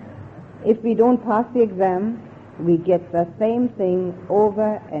 If we don't pass the exam, we get the same thing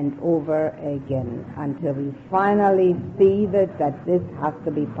over and over again until we finally see that this has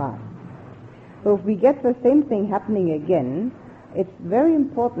to be passed. So if we get the same thing happening again, it's very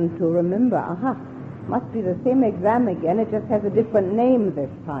important to remember, must be the same exam again, it just has a different name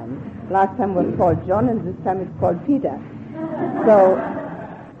this time. Last time was called John and this time it's called Peter. So,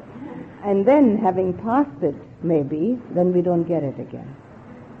 and then having passed it maybe, then we don't get it again.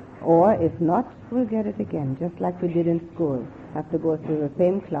 Or if not, we'll get it again, just like we did in school. Have to go through the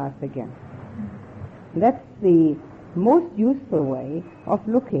same class again. That's the most useful way of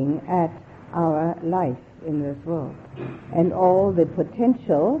looking at our life in this world and all the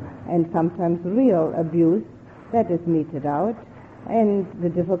potential and sometimes real abuse that is meted out and the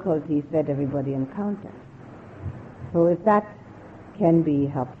difficulties that everybody encounters. So if that can be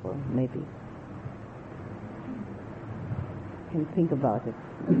helpful, maybe. Can think about it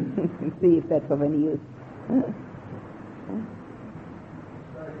and see if that's of any use.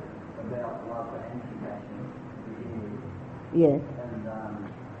 About love and compassion, Yes. and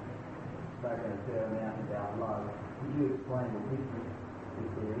spoken a fair amount about love. Could you explain the difference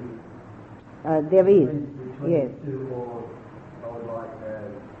if There is, between yes. the two, or I would like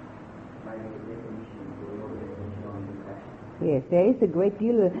maybe a definition or your definition on compassion? Yes, there is a great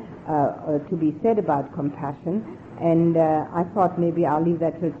deal to be said about compassion, and I thought maybe I'll leave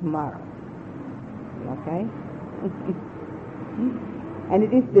that till tomorrow. Okay? And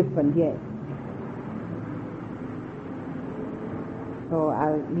it is different, yes. So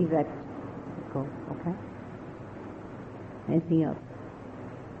I'll leave that go, okay? Anything else?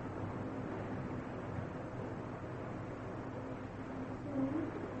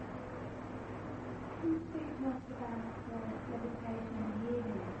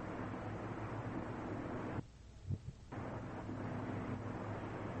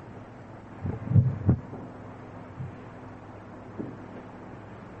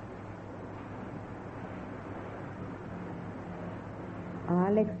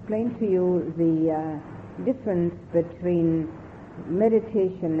 I'll explain to you the difference between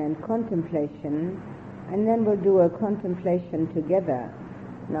meditation and contemplation, and then we'll do a contemplation together.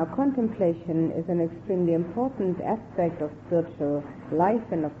 Now, contemplation is an extremely important aspect of spiritual life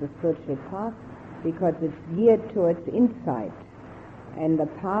and of the spiritual path because it's geared towards insight, and the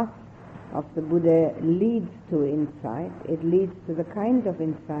path of the Buddha leads to insight. It leads to the kind of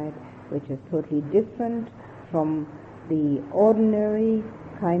insight which is totally different from the ordinary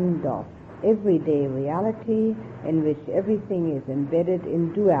kind of everyday reality in which everything is embedded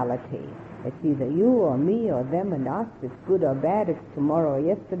in duality. It's either you or me or them and us, it's good or bad, it's tomorrow or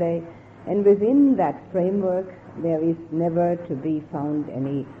yesterday, and within that framework there is never to be found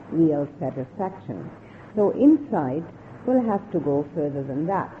any real satisfaction. So insight will have to go further than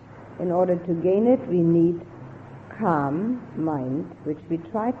that. In order to gain it, we need calm mind, which we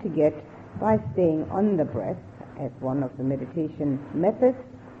try to get by staying on the breath as one of the meditation methods,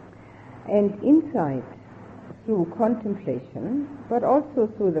 and insight through contemplation, but also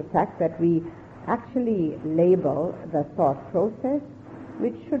through the fact that we actually label the thought process,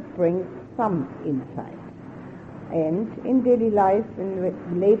 which should bring some insight. And in daily life,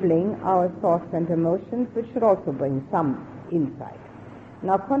 in labeling our thoughts and emotions, which should also bring some insight.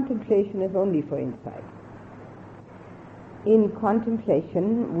 Now, contemplation is only for insight. In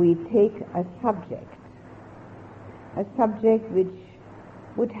contemplation, we take a subject which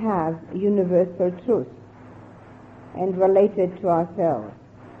would have universal truth and relate it to ourselves,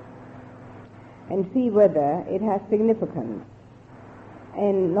 and see whether it has significance.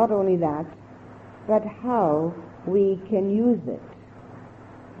 And not only that, but how we can use it,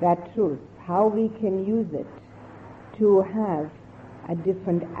 that truth, how we can use it to have a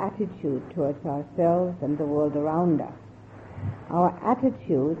different attitude towards ourselves and the world around us. Our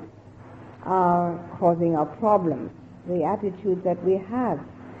attitudes are causing our problems. The attitudes that we have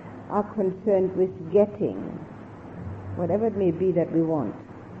are concerned with getting, whatever it may be that we want,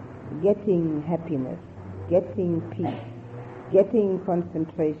 getting happiness, getting peace, getting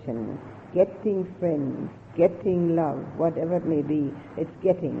concentration, getting friends, getting love, whatever it may be, it's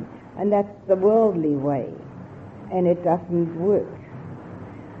getting. And that's the worldly way, and it doesn't work.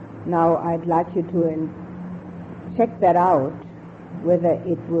 Now, I'd like you to check that out, whether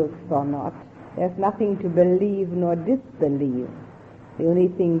it works or not. There's nothing to believe nor disbelieve. The only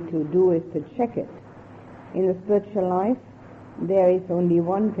thing to do is to check it. In the spiritual life, there is only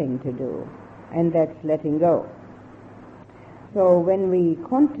one thing to do, and that's letting go. So when we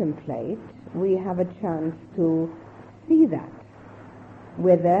contemplate, we have a chance to see that,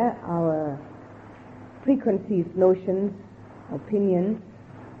 whether our preconceived notions, opinions,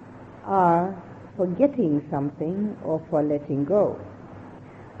 are for getting something or for letting go.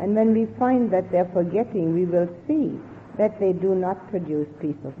 And when we find that they're for getting, we will see that they do not produce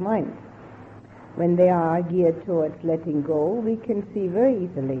peace of mind. When they are geared towards letting go, we can see very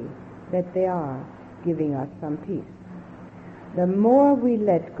easily that they are giving us some peace. The more we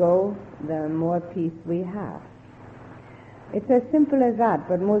let go, the more peace we have. It's as simple as that,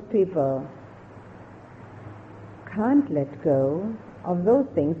 but most people can't let go of those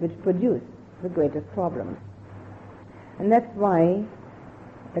things which produce the greatest problems. And that's why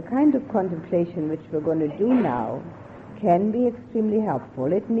the kind of contemplation which we're going to do now can be extremely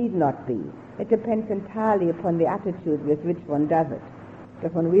helpful. It need not be. It depends entirely upon the attitude with which one does it.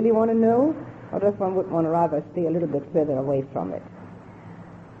 Does one really want to know, or does one want to rather stay a little bit further away from it?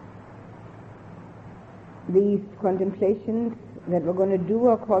 These contemplations that we're going to do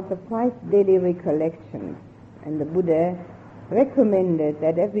are called the 5 daily recollections. And the Buddha recommended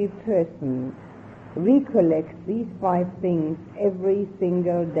that every person recollects these 5 things every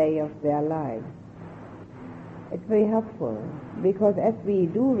single day of their lives. It's very helpful, because as we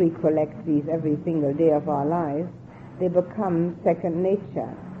do recollect these every single day of our lives, they become second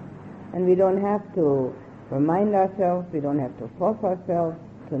nature. And we don't have to remind ourselves, we don't have to force ourselves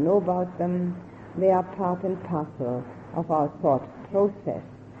to know about them. They are part and parcel of our thought process.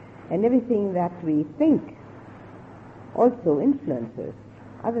 And everything that we think also influences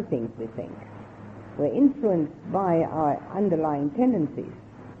other things we think. We're influenced by our underlying tendencies.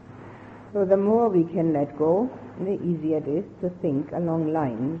 So the more we can let go, the easier it is to think along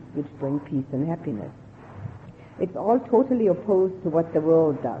lines which bring peace and happiness. It's all totally opposed to what the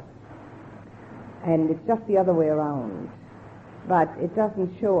world does. And it's just the other way around. But it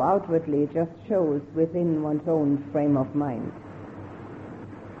doesn't show outwardly, it just shows within one's own frame of mind.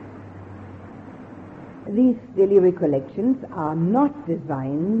 These daily recollections are not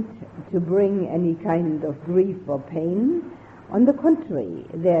designed to bring any kind of grief or pain. On the contrary,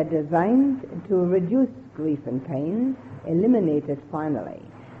 they are designed to reduce grief and pain, eliminate it finally.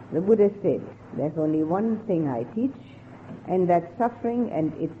 The Buddha said, there's only one thing I teach, and that's suffering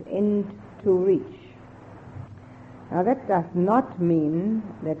and its end to reach. Now that does not mean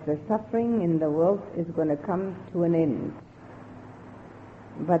that the suffering in the world is going to come to an end,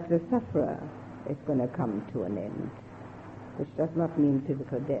 but the sufferer is going to come to an end, which does not mean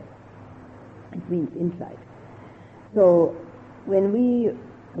physical death. It means insight. So when we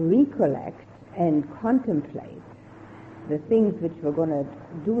recollect and contemplate the things which we're going to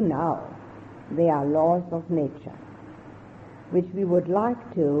do now, they are laws of nature, which we would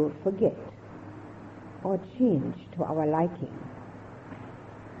like to forget or change to our liking,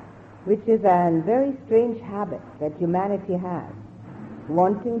 which is a very strange habit that humanity has,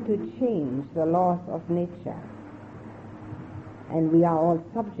 wanting to change the laws of nature. And we are all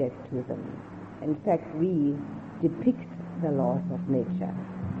subject to them. In fact, we depicts the laws of nature.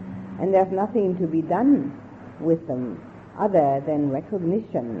 And there's nothing to be done with them other than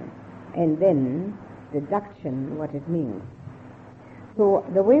recognition and then deduction what it means. So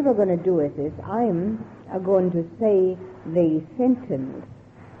the way we're going to do it is I'm going to say the sentence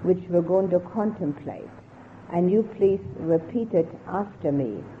which we're going to contemplate, and you please repeat it after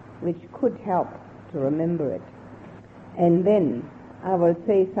me, which could help to remember it. And then I will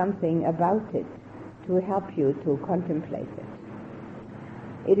say something about it to help you to contemplate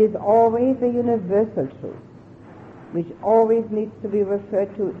it. It is always a universal truth, which always needs to be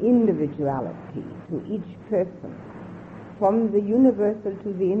referred to individuality, to each person, from the universal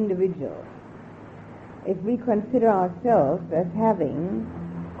to the individual. If we consider ourselves as having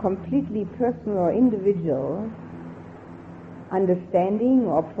completely personal or individual understanding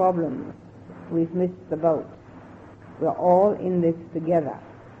or problems, we've missed the boat. We're all in this together.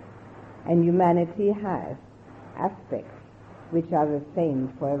 And humanity has aspects which are the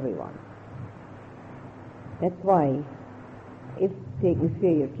same for everyone. That's why, if taken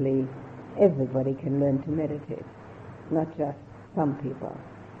seriously, everybody can learn to meditate, not just some people.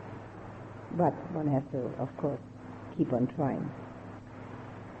 But one has to, of course, keep on trying.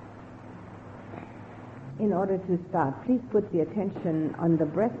 In order to start, please put the attention on the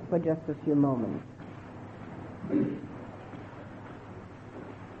breath for just a few moments.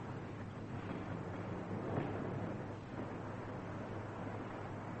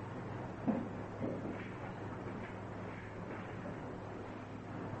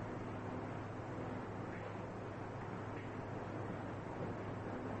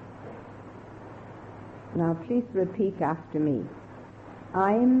 Now please repeat after me.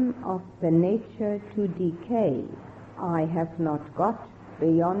 I'm of the nature to decay. I have not got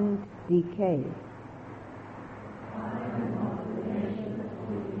beyond decay.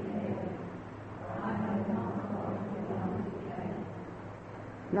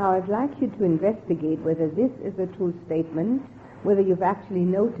 Now I'd like you to investigate whether this is a true statement, whether you've actually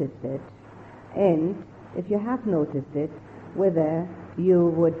noticed it, and if you have noticed it, whether you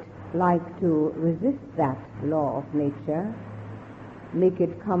would like to resist that law of nature, make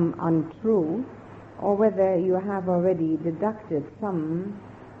it come untrue, or whether you have already deducted some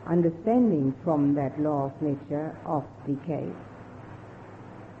understanding from that law of nature of decay.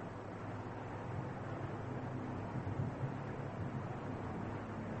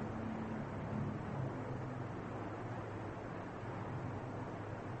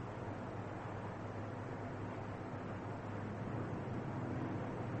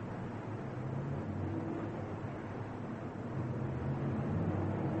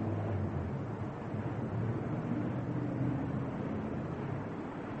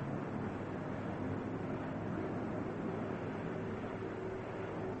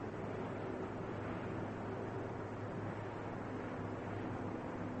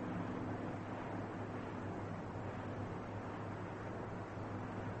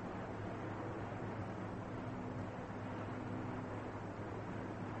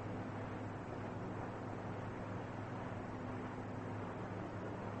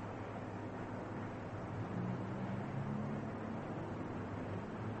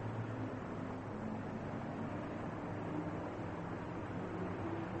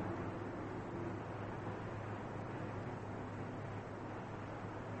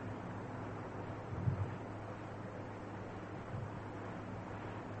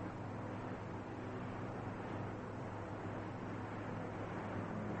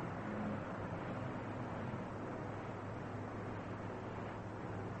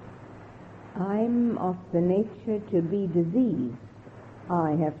 I'm of the nature to be disease.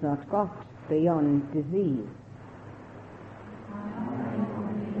 I have not got beyond disease.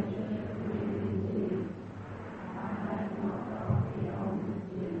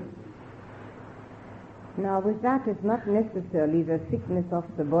 Now with that is not necessarily the sickness of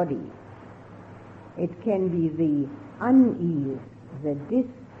the body. It can be the unease, the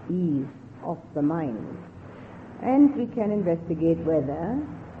dis-ease of the mind. And we can investigate whether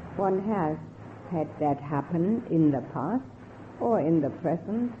one has had that happen in the past or in the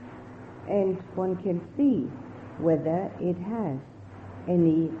present, and one can see whether it has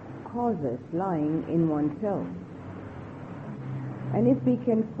any causes lying in oneself. And if we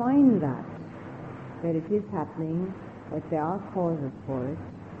can find that it is happening, that there are causes for it,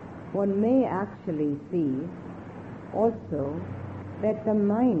 one may actually see also that the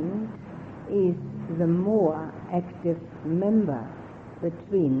mind is the more active member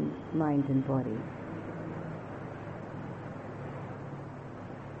between mind and body.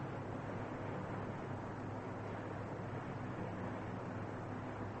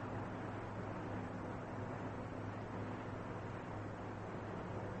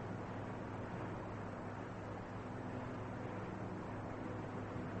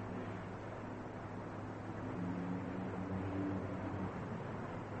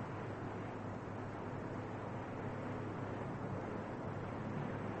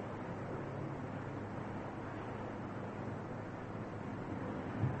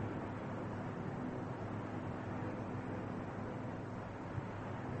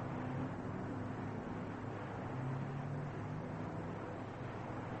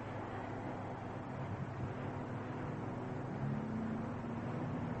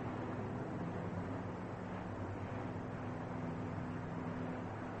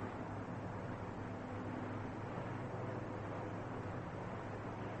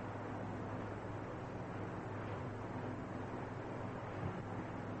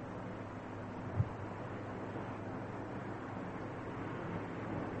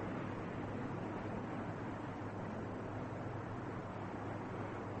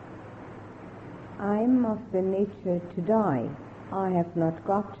 I'm of the nature to die. I have not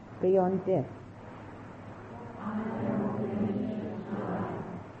got beyond death.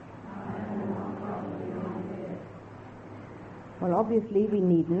 Well, obviously we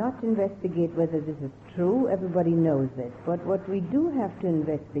need not investigate whether this is true. Everybody knows it. But what we do have to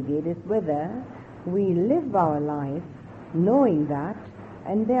investigate is whether we live our life knowing that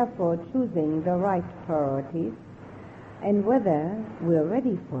and therefore choosing the right priorities, and whether we're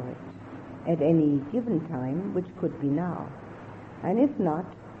ready for it at any given time, which could be now. And if not,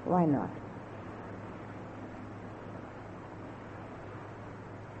 why not?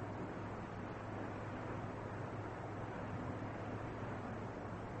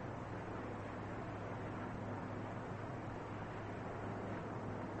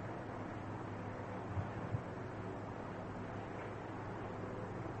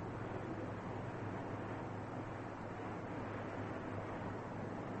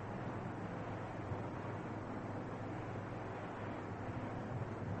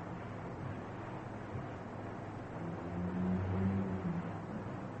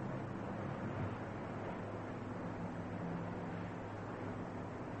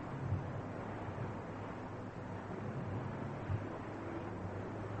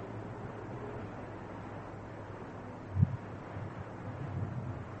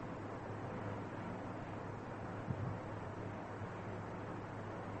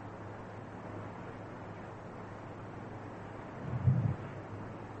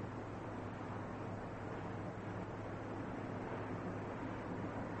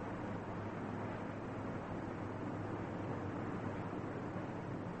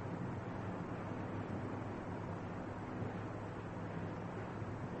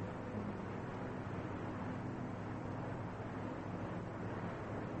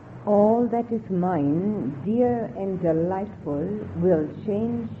 All that is mine, dear and delightful, will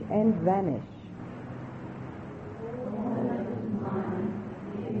change and vanish. All that is mine,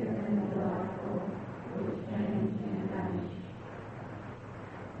 dear and delightful, will change and vanish.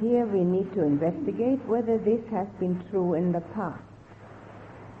 Here we need to investigate whether this has been true in the past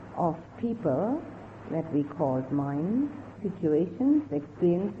of people that we called mine, situations,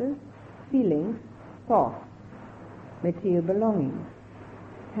 experiences, feelings, thoughts, material belongings.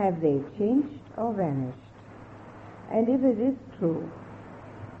 Have they changed or vanished? And if it is true,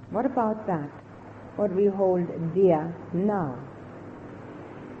 what about that? What we hold dear now?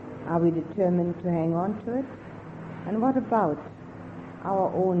 Are we determined to hang on to it? And what about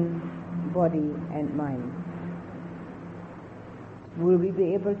our own body and mind? Will we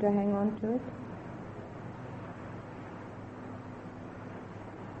be able to hang on to it?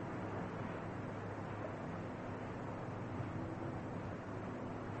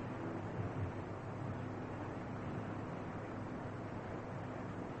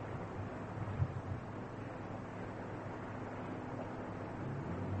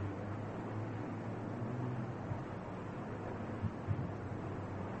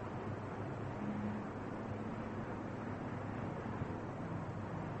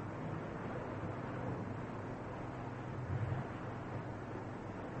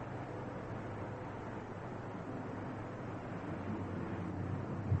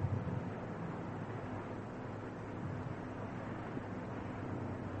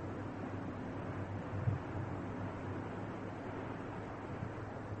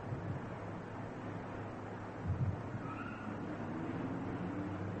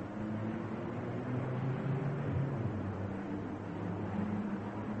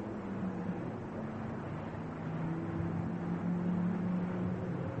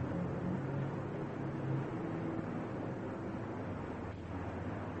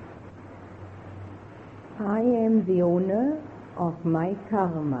 I am the owner of my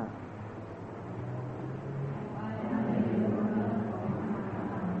karma.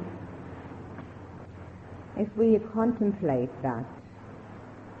 If we contemplate that,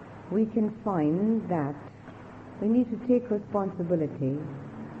 we can find that we need to take responsibility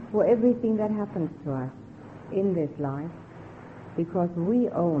for everything that happens to us in this life, because we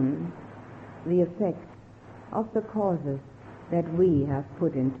own the effects of the causes that we have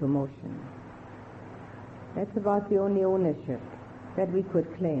put into motion. That's about the only ownership that we could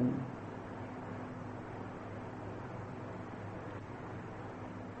claim.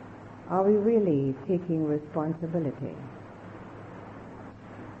 Are we really taking responsibility?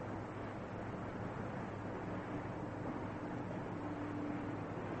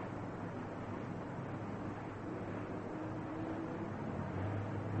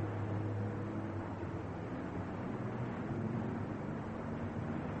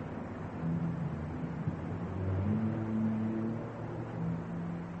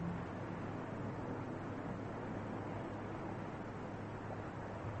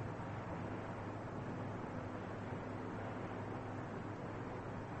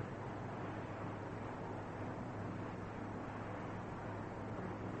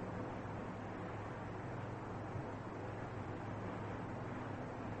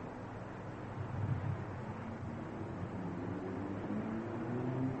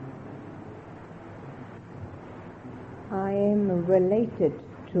 am related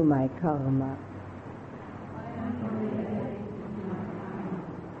to my karma.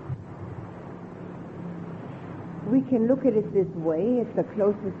 We can look at it this way: it's the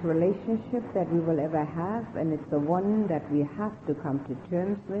closest relationship that we will ever have, and it's the one that we have to come to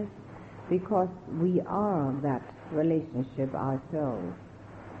terms with, because we are that relationship ourselves.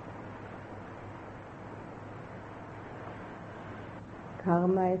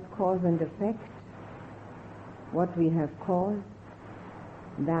 Karma is cause and effect. What we have caused,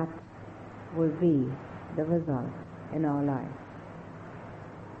 that will be the result in our life.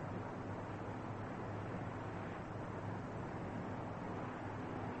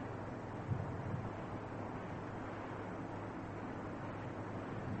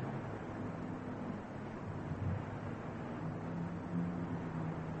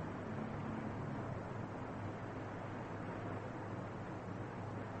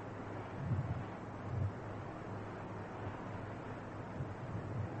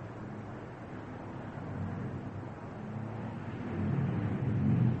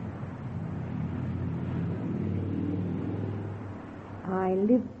 I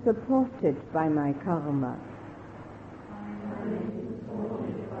live supported by my karma.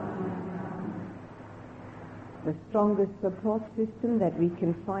 The strongest support system that we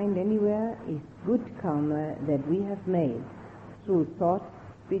can find anywhere is good karma that we have made through thought,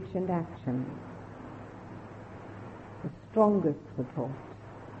 speech and action. The strongest support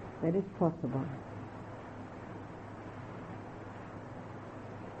that is possible.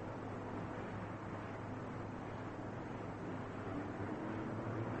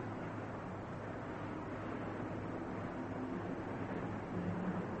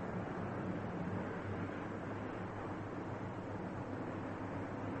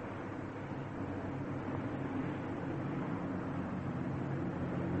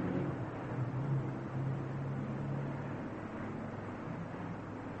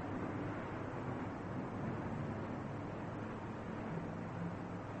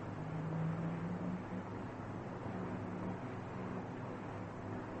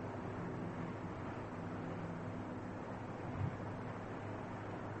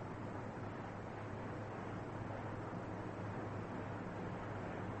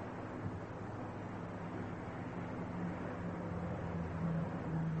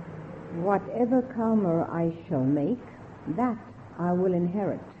 Whatever karma I shall make, that I will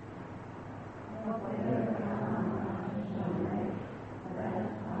inherit.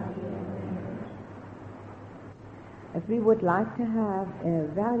 If we would like to have a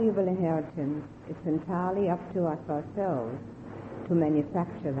valuable inheritance, it's entirely up to us ourselves to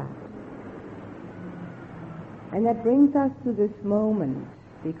manufacture that. And that brings us to this moment,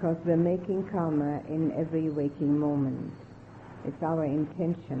 because we're making karma in every waking moment. It's our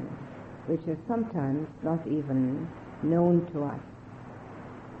intention, which is sometimes not even known to us.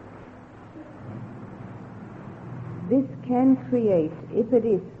 This can create, if it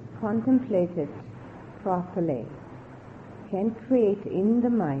is contemplated properly, can create in the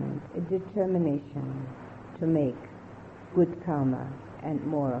mind a determination to make good karma and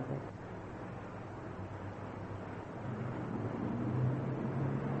more of it.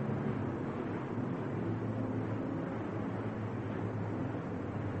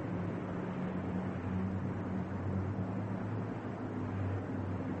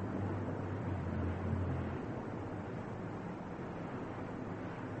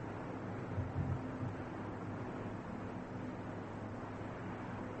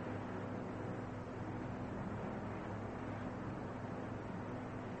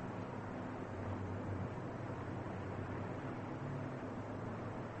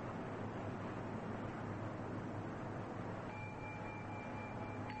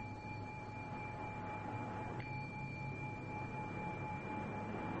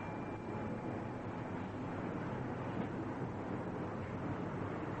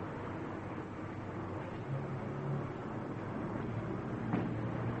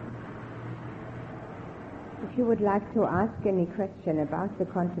 If you would like to ask any question about the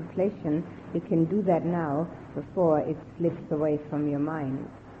contemplation, you can do that now before it slips away from your mind.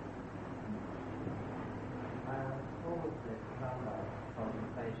 All of this karma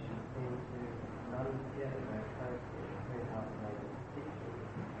contemplation seems to run together very closely with how the way of teaching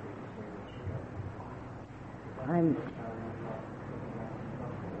between the children.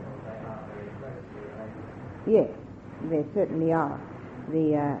 They are very closely related. Yes, they certainly are.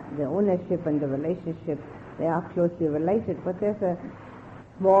 The ownership and the relationship, they are closely related, but there's a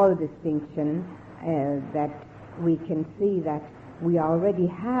small distinction that we can see, that we already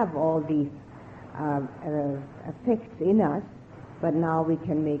have all these effects in us, but now we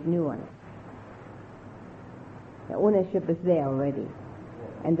can make new ones. The ownership is there already,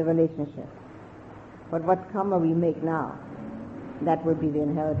 and the relationship. But what karma we make now, that will be the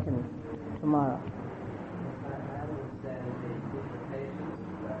inheritance tomorrow. I understand the implications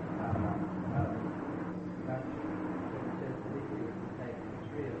of that karma, but it says that if you take the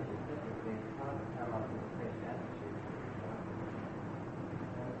tree of specifically, you can't come up with a fresh attitude.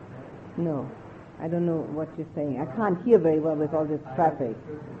 No, I don't know what you're saying. I can't hear very well with all this traffic.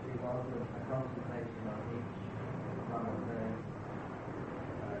 A concentration on each one of those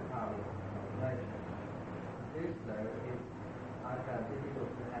karmic connotations. To do so is, I found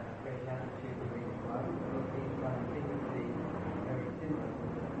difficult to have a fresh attitude of each one, because each one seems to be very similar to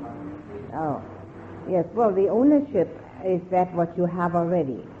the one. Oh, yes. Well, the ownership is that what you have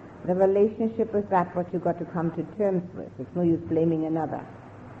already. The relationship is that what you got to come to terms with. It's no use blaming another.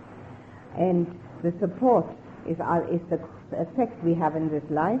 And the support is the effect we have in this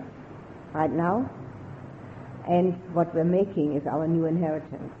life right now, and what we're making is our new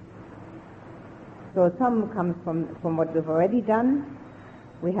inheritance. So some comes from what we've already done.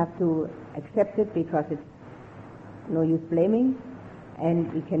 We have to accept it because it's no use blaming,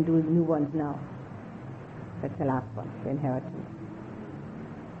 and we can do new ones now. That's the last one, the inheritance.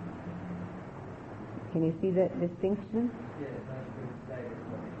 Can you see the distinction? Yes, that's been stated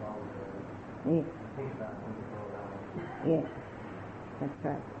what we call Yes. think about when we call that. Yes, that's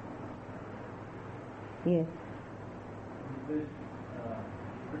right. Yes. This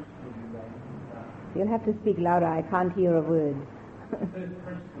principle you raised about You'll have to speak louder. I can't hear a word. the first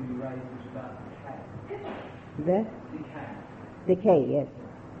principle you raised was about decay. The Decay. decay, yes.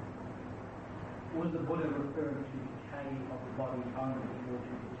 Was the Buddha referring to decay of the body only, or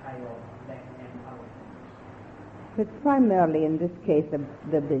to decay of that and other things? It's primarily, in this case,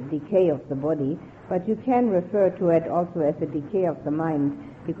 the decay of the body, but you can refer to it also as a decay of the mind,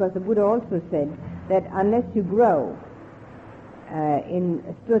 because the Buddha also said that unless you grow in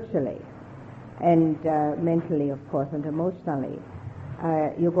spiritually and mentally, of course, and emotionally,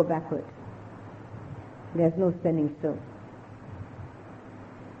 you go backward. There's no standing still.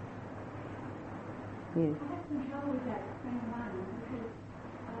 Yes. I have some trouble with that same one because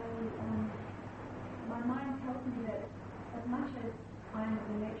my mind tells me that as much as I am of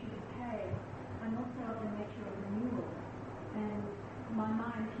the nature of decay, I'm also of the nature of renewal, and my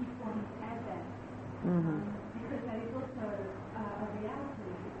mind keeps wanting to add that because that is also a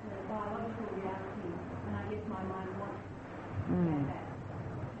reality. It's a biological reality, and I guess my mind wants to add that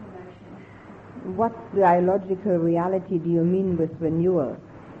emotion. What biological reality do you mean with renewal?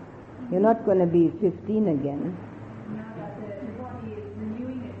 You're not going to be 15 again. Now that the body is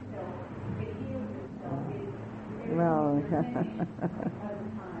renewing itself, it heals itself, it Well, over time.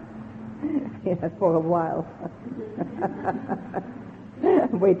 yeah, for a while.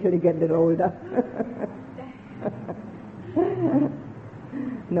 Wait till you get a little older.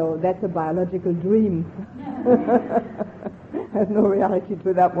 No, that's a biological dream. There's no reality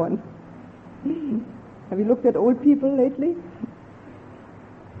to that one. Have you looked at old people lately?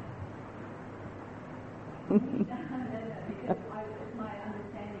 Because it's my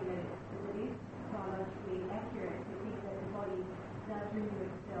understanding that it is biologically accurate to think that the body does renew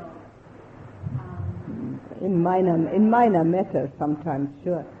itself. In minor matters sometimes,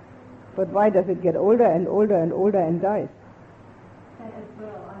 sure. But why does it get older and older and older and dies? That as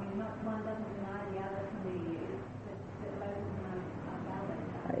well. I mean, not one doesn't deny the other for me. It's that both of them are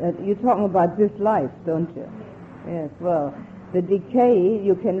valid. You're talking about this life, don't you? Yes, well, the decay,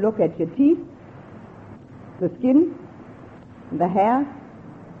 you can look at your teeth, the skin, the hair,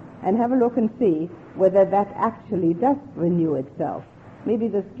 and have a look and see whether that actually does renew itself. Maybe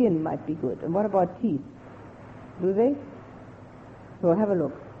the skin might be good. And what about teeth? Do they? So have a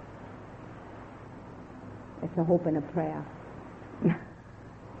look. It's a hope and a prayer.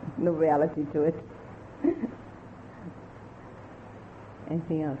 No reality to it.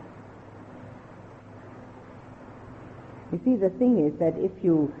 Anything else? You see, the thing is that if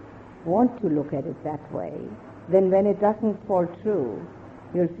you want to look at it that way, then when it doesn't fall true,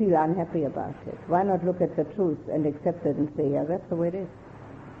 you'll feel unhappy about it. Why not look at the truth and accept it and say, yeah, that's the way it is.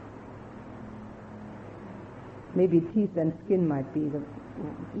 Maybe teeth and skin might be the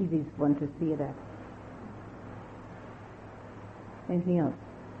easiest one to see that. Anything else?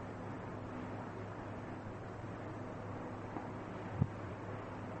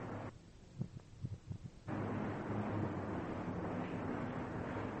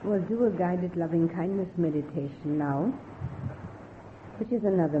 We'll do a guided loving-kindness meditation now, which is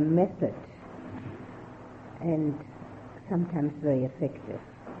another method and sometimes very effective.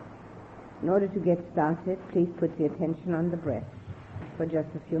 In order to get started, please put the attention on the breath for just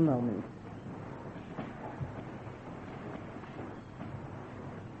a few moments.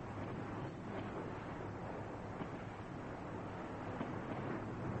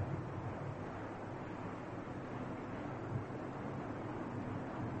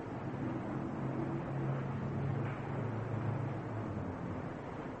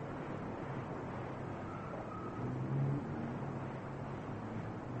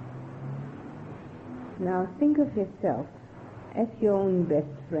 Now think of yourself as your own best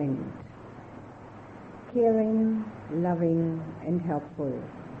friend, caring, loving, and helpful.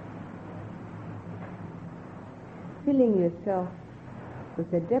 Filling yourself with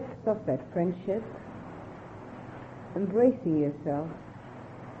the depth of that friendship, embracing yourself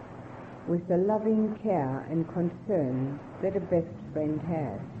with the loving care and concern that a best friend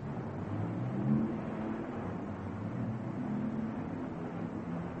has.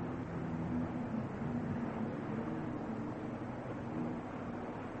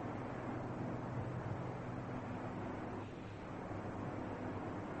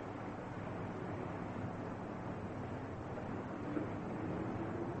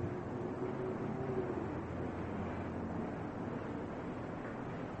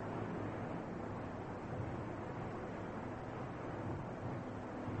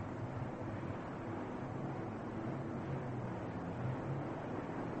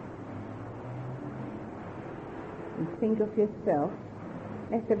 Think of yourself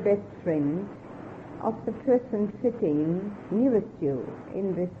as the best friend of the person sitting nearest you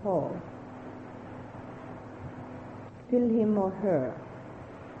in this hall. Fill him or her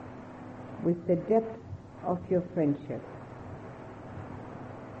with the depth of your friendship,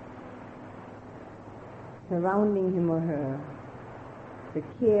 surrounding him or her the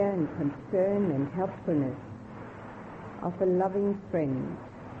care and concern and helpfulness of a loving friend.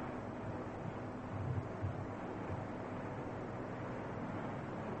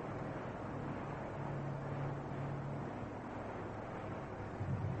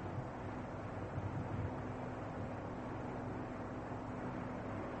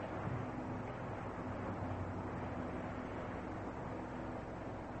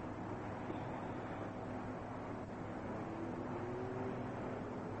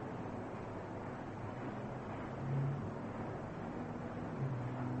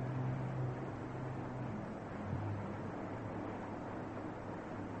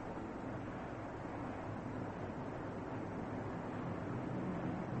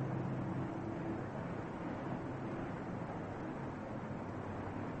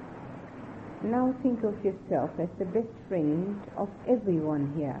 Now think of yourself as the best friend of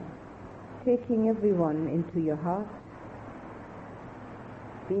everyone here, taking everyone into your heart,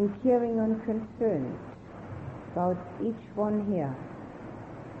 being caring and concerned about each one here,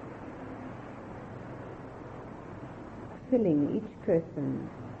 filling each person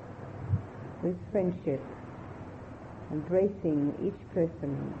with friendship, embracing each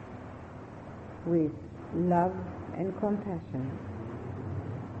person with love and compassion,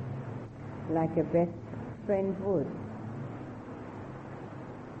 like a best friend would.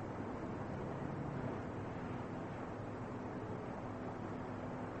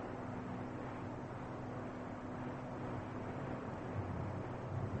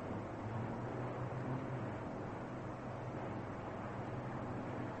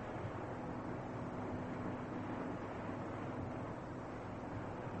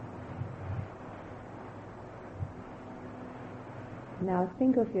 Now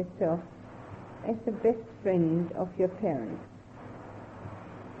think of yourself as the best friend of your parents,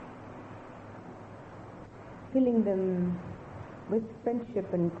 filling them with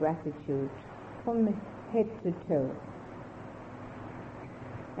friendship and gratitude from head to toe,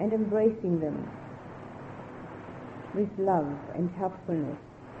 and embracing them with love and helpfulness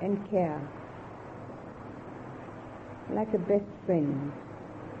and care, like a best friend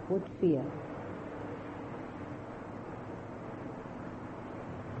would feel.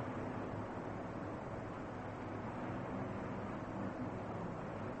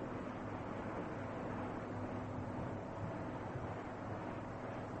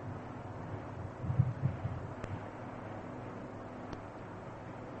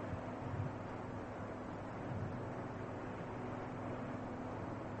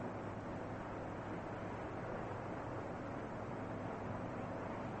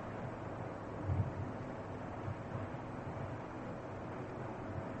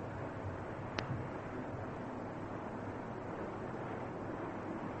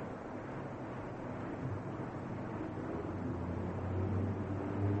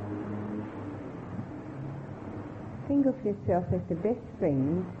 Think of yourself as the best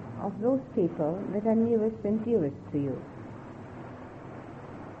friend of those people that are nearest and dearest to you,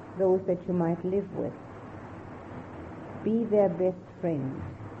 those that you might live with. Be their best friend,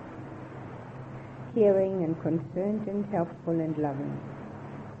 caring and concerned and helpful and loving,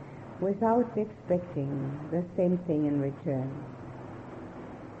 without expecting the same thing in return.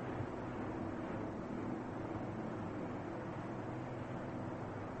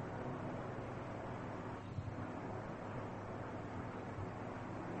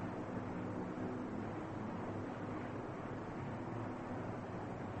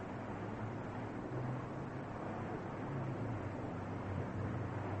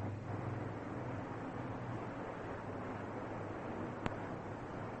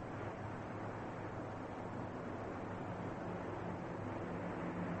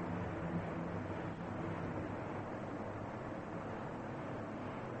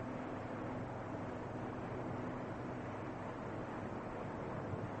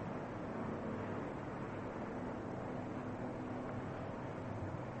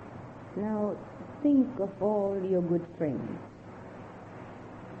 Now think of all your good friends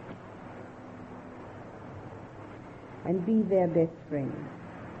and be their best friend,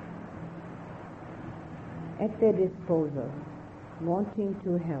 at their disposal, wanting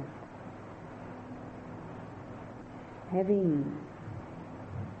to help, having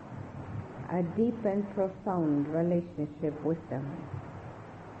a deep and profound relationship with them.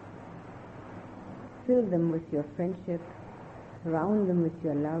 Fill them with your friendship, surround them with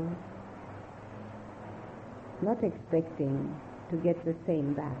your love, not expecting to get the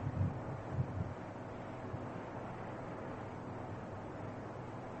same back.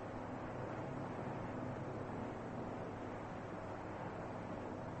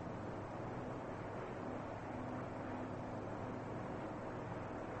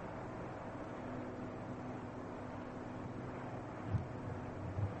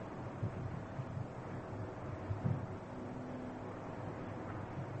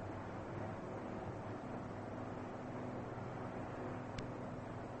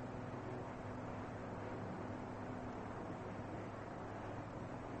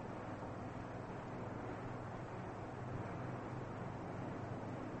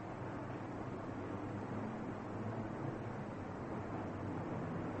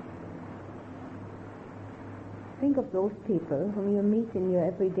 Think of those people whom you meet in your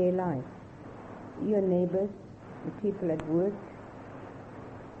everyday life, your neighbors, the people at work,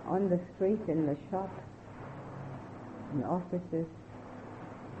 on the street, in the shop, in offices,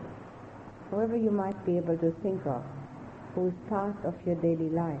 whoever you might be able to think of, who is part of your daily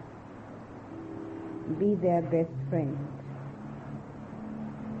life. Be their best friend.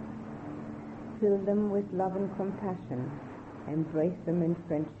 Fill them with love and compassion. Embrace them in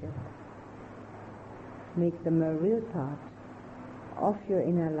friendship. Make them a real part of your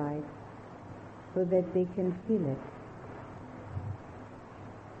inner life so that they can feel it.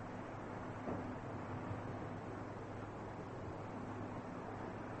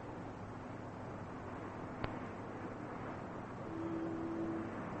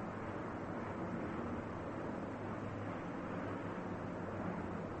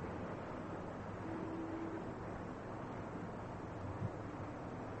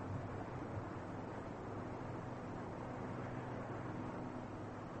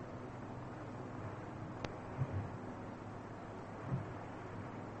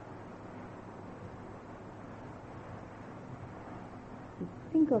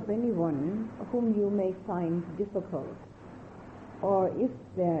 Think of anyone whom you may find difficult, or if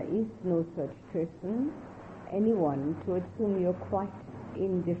there is no such person, anyone towards whom you're quite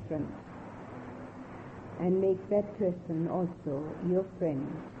indifferent, and make that person also your friend.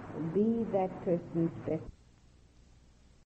 Be that person's best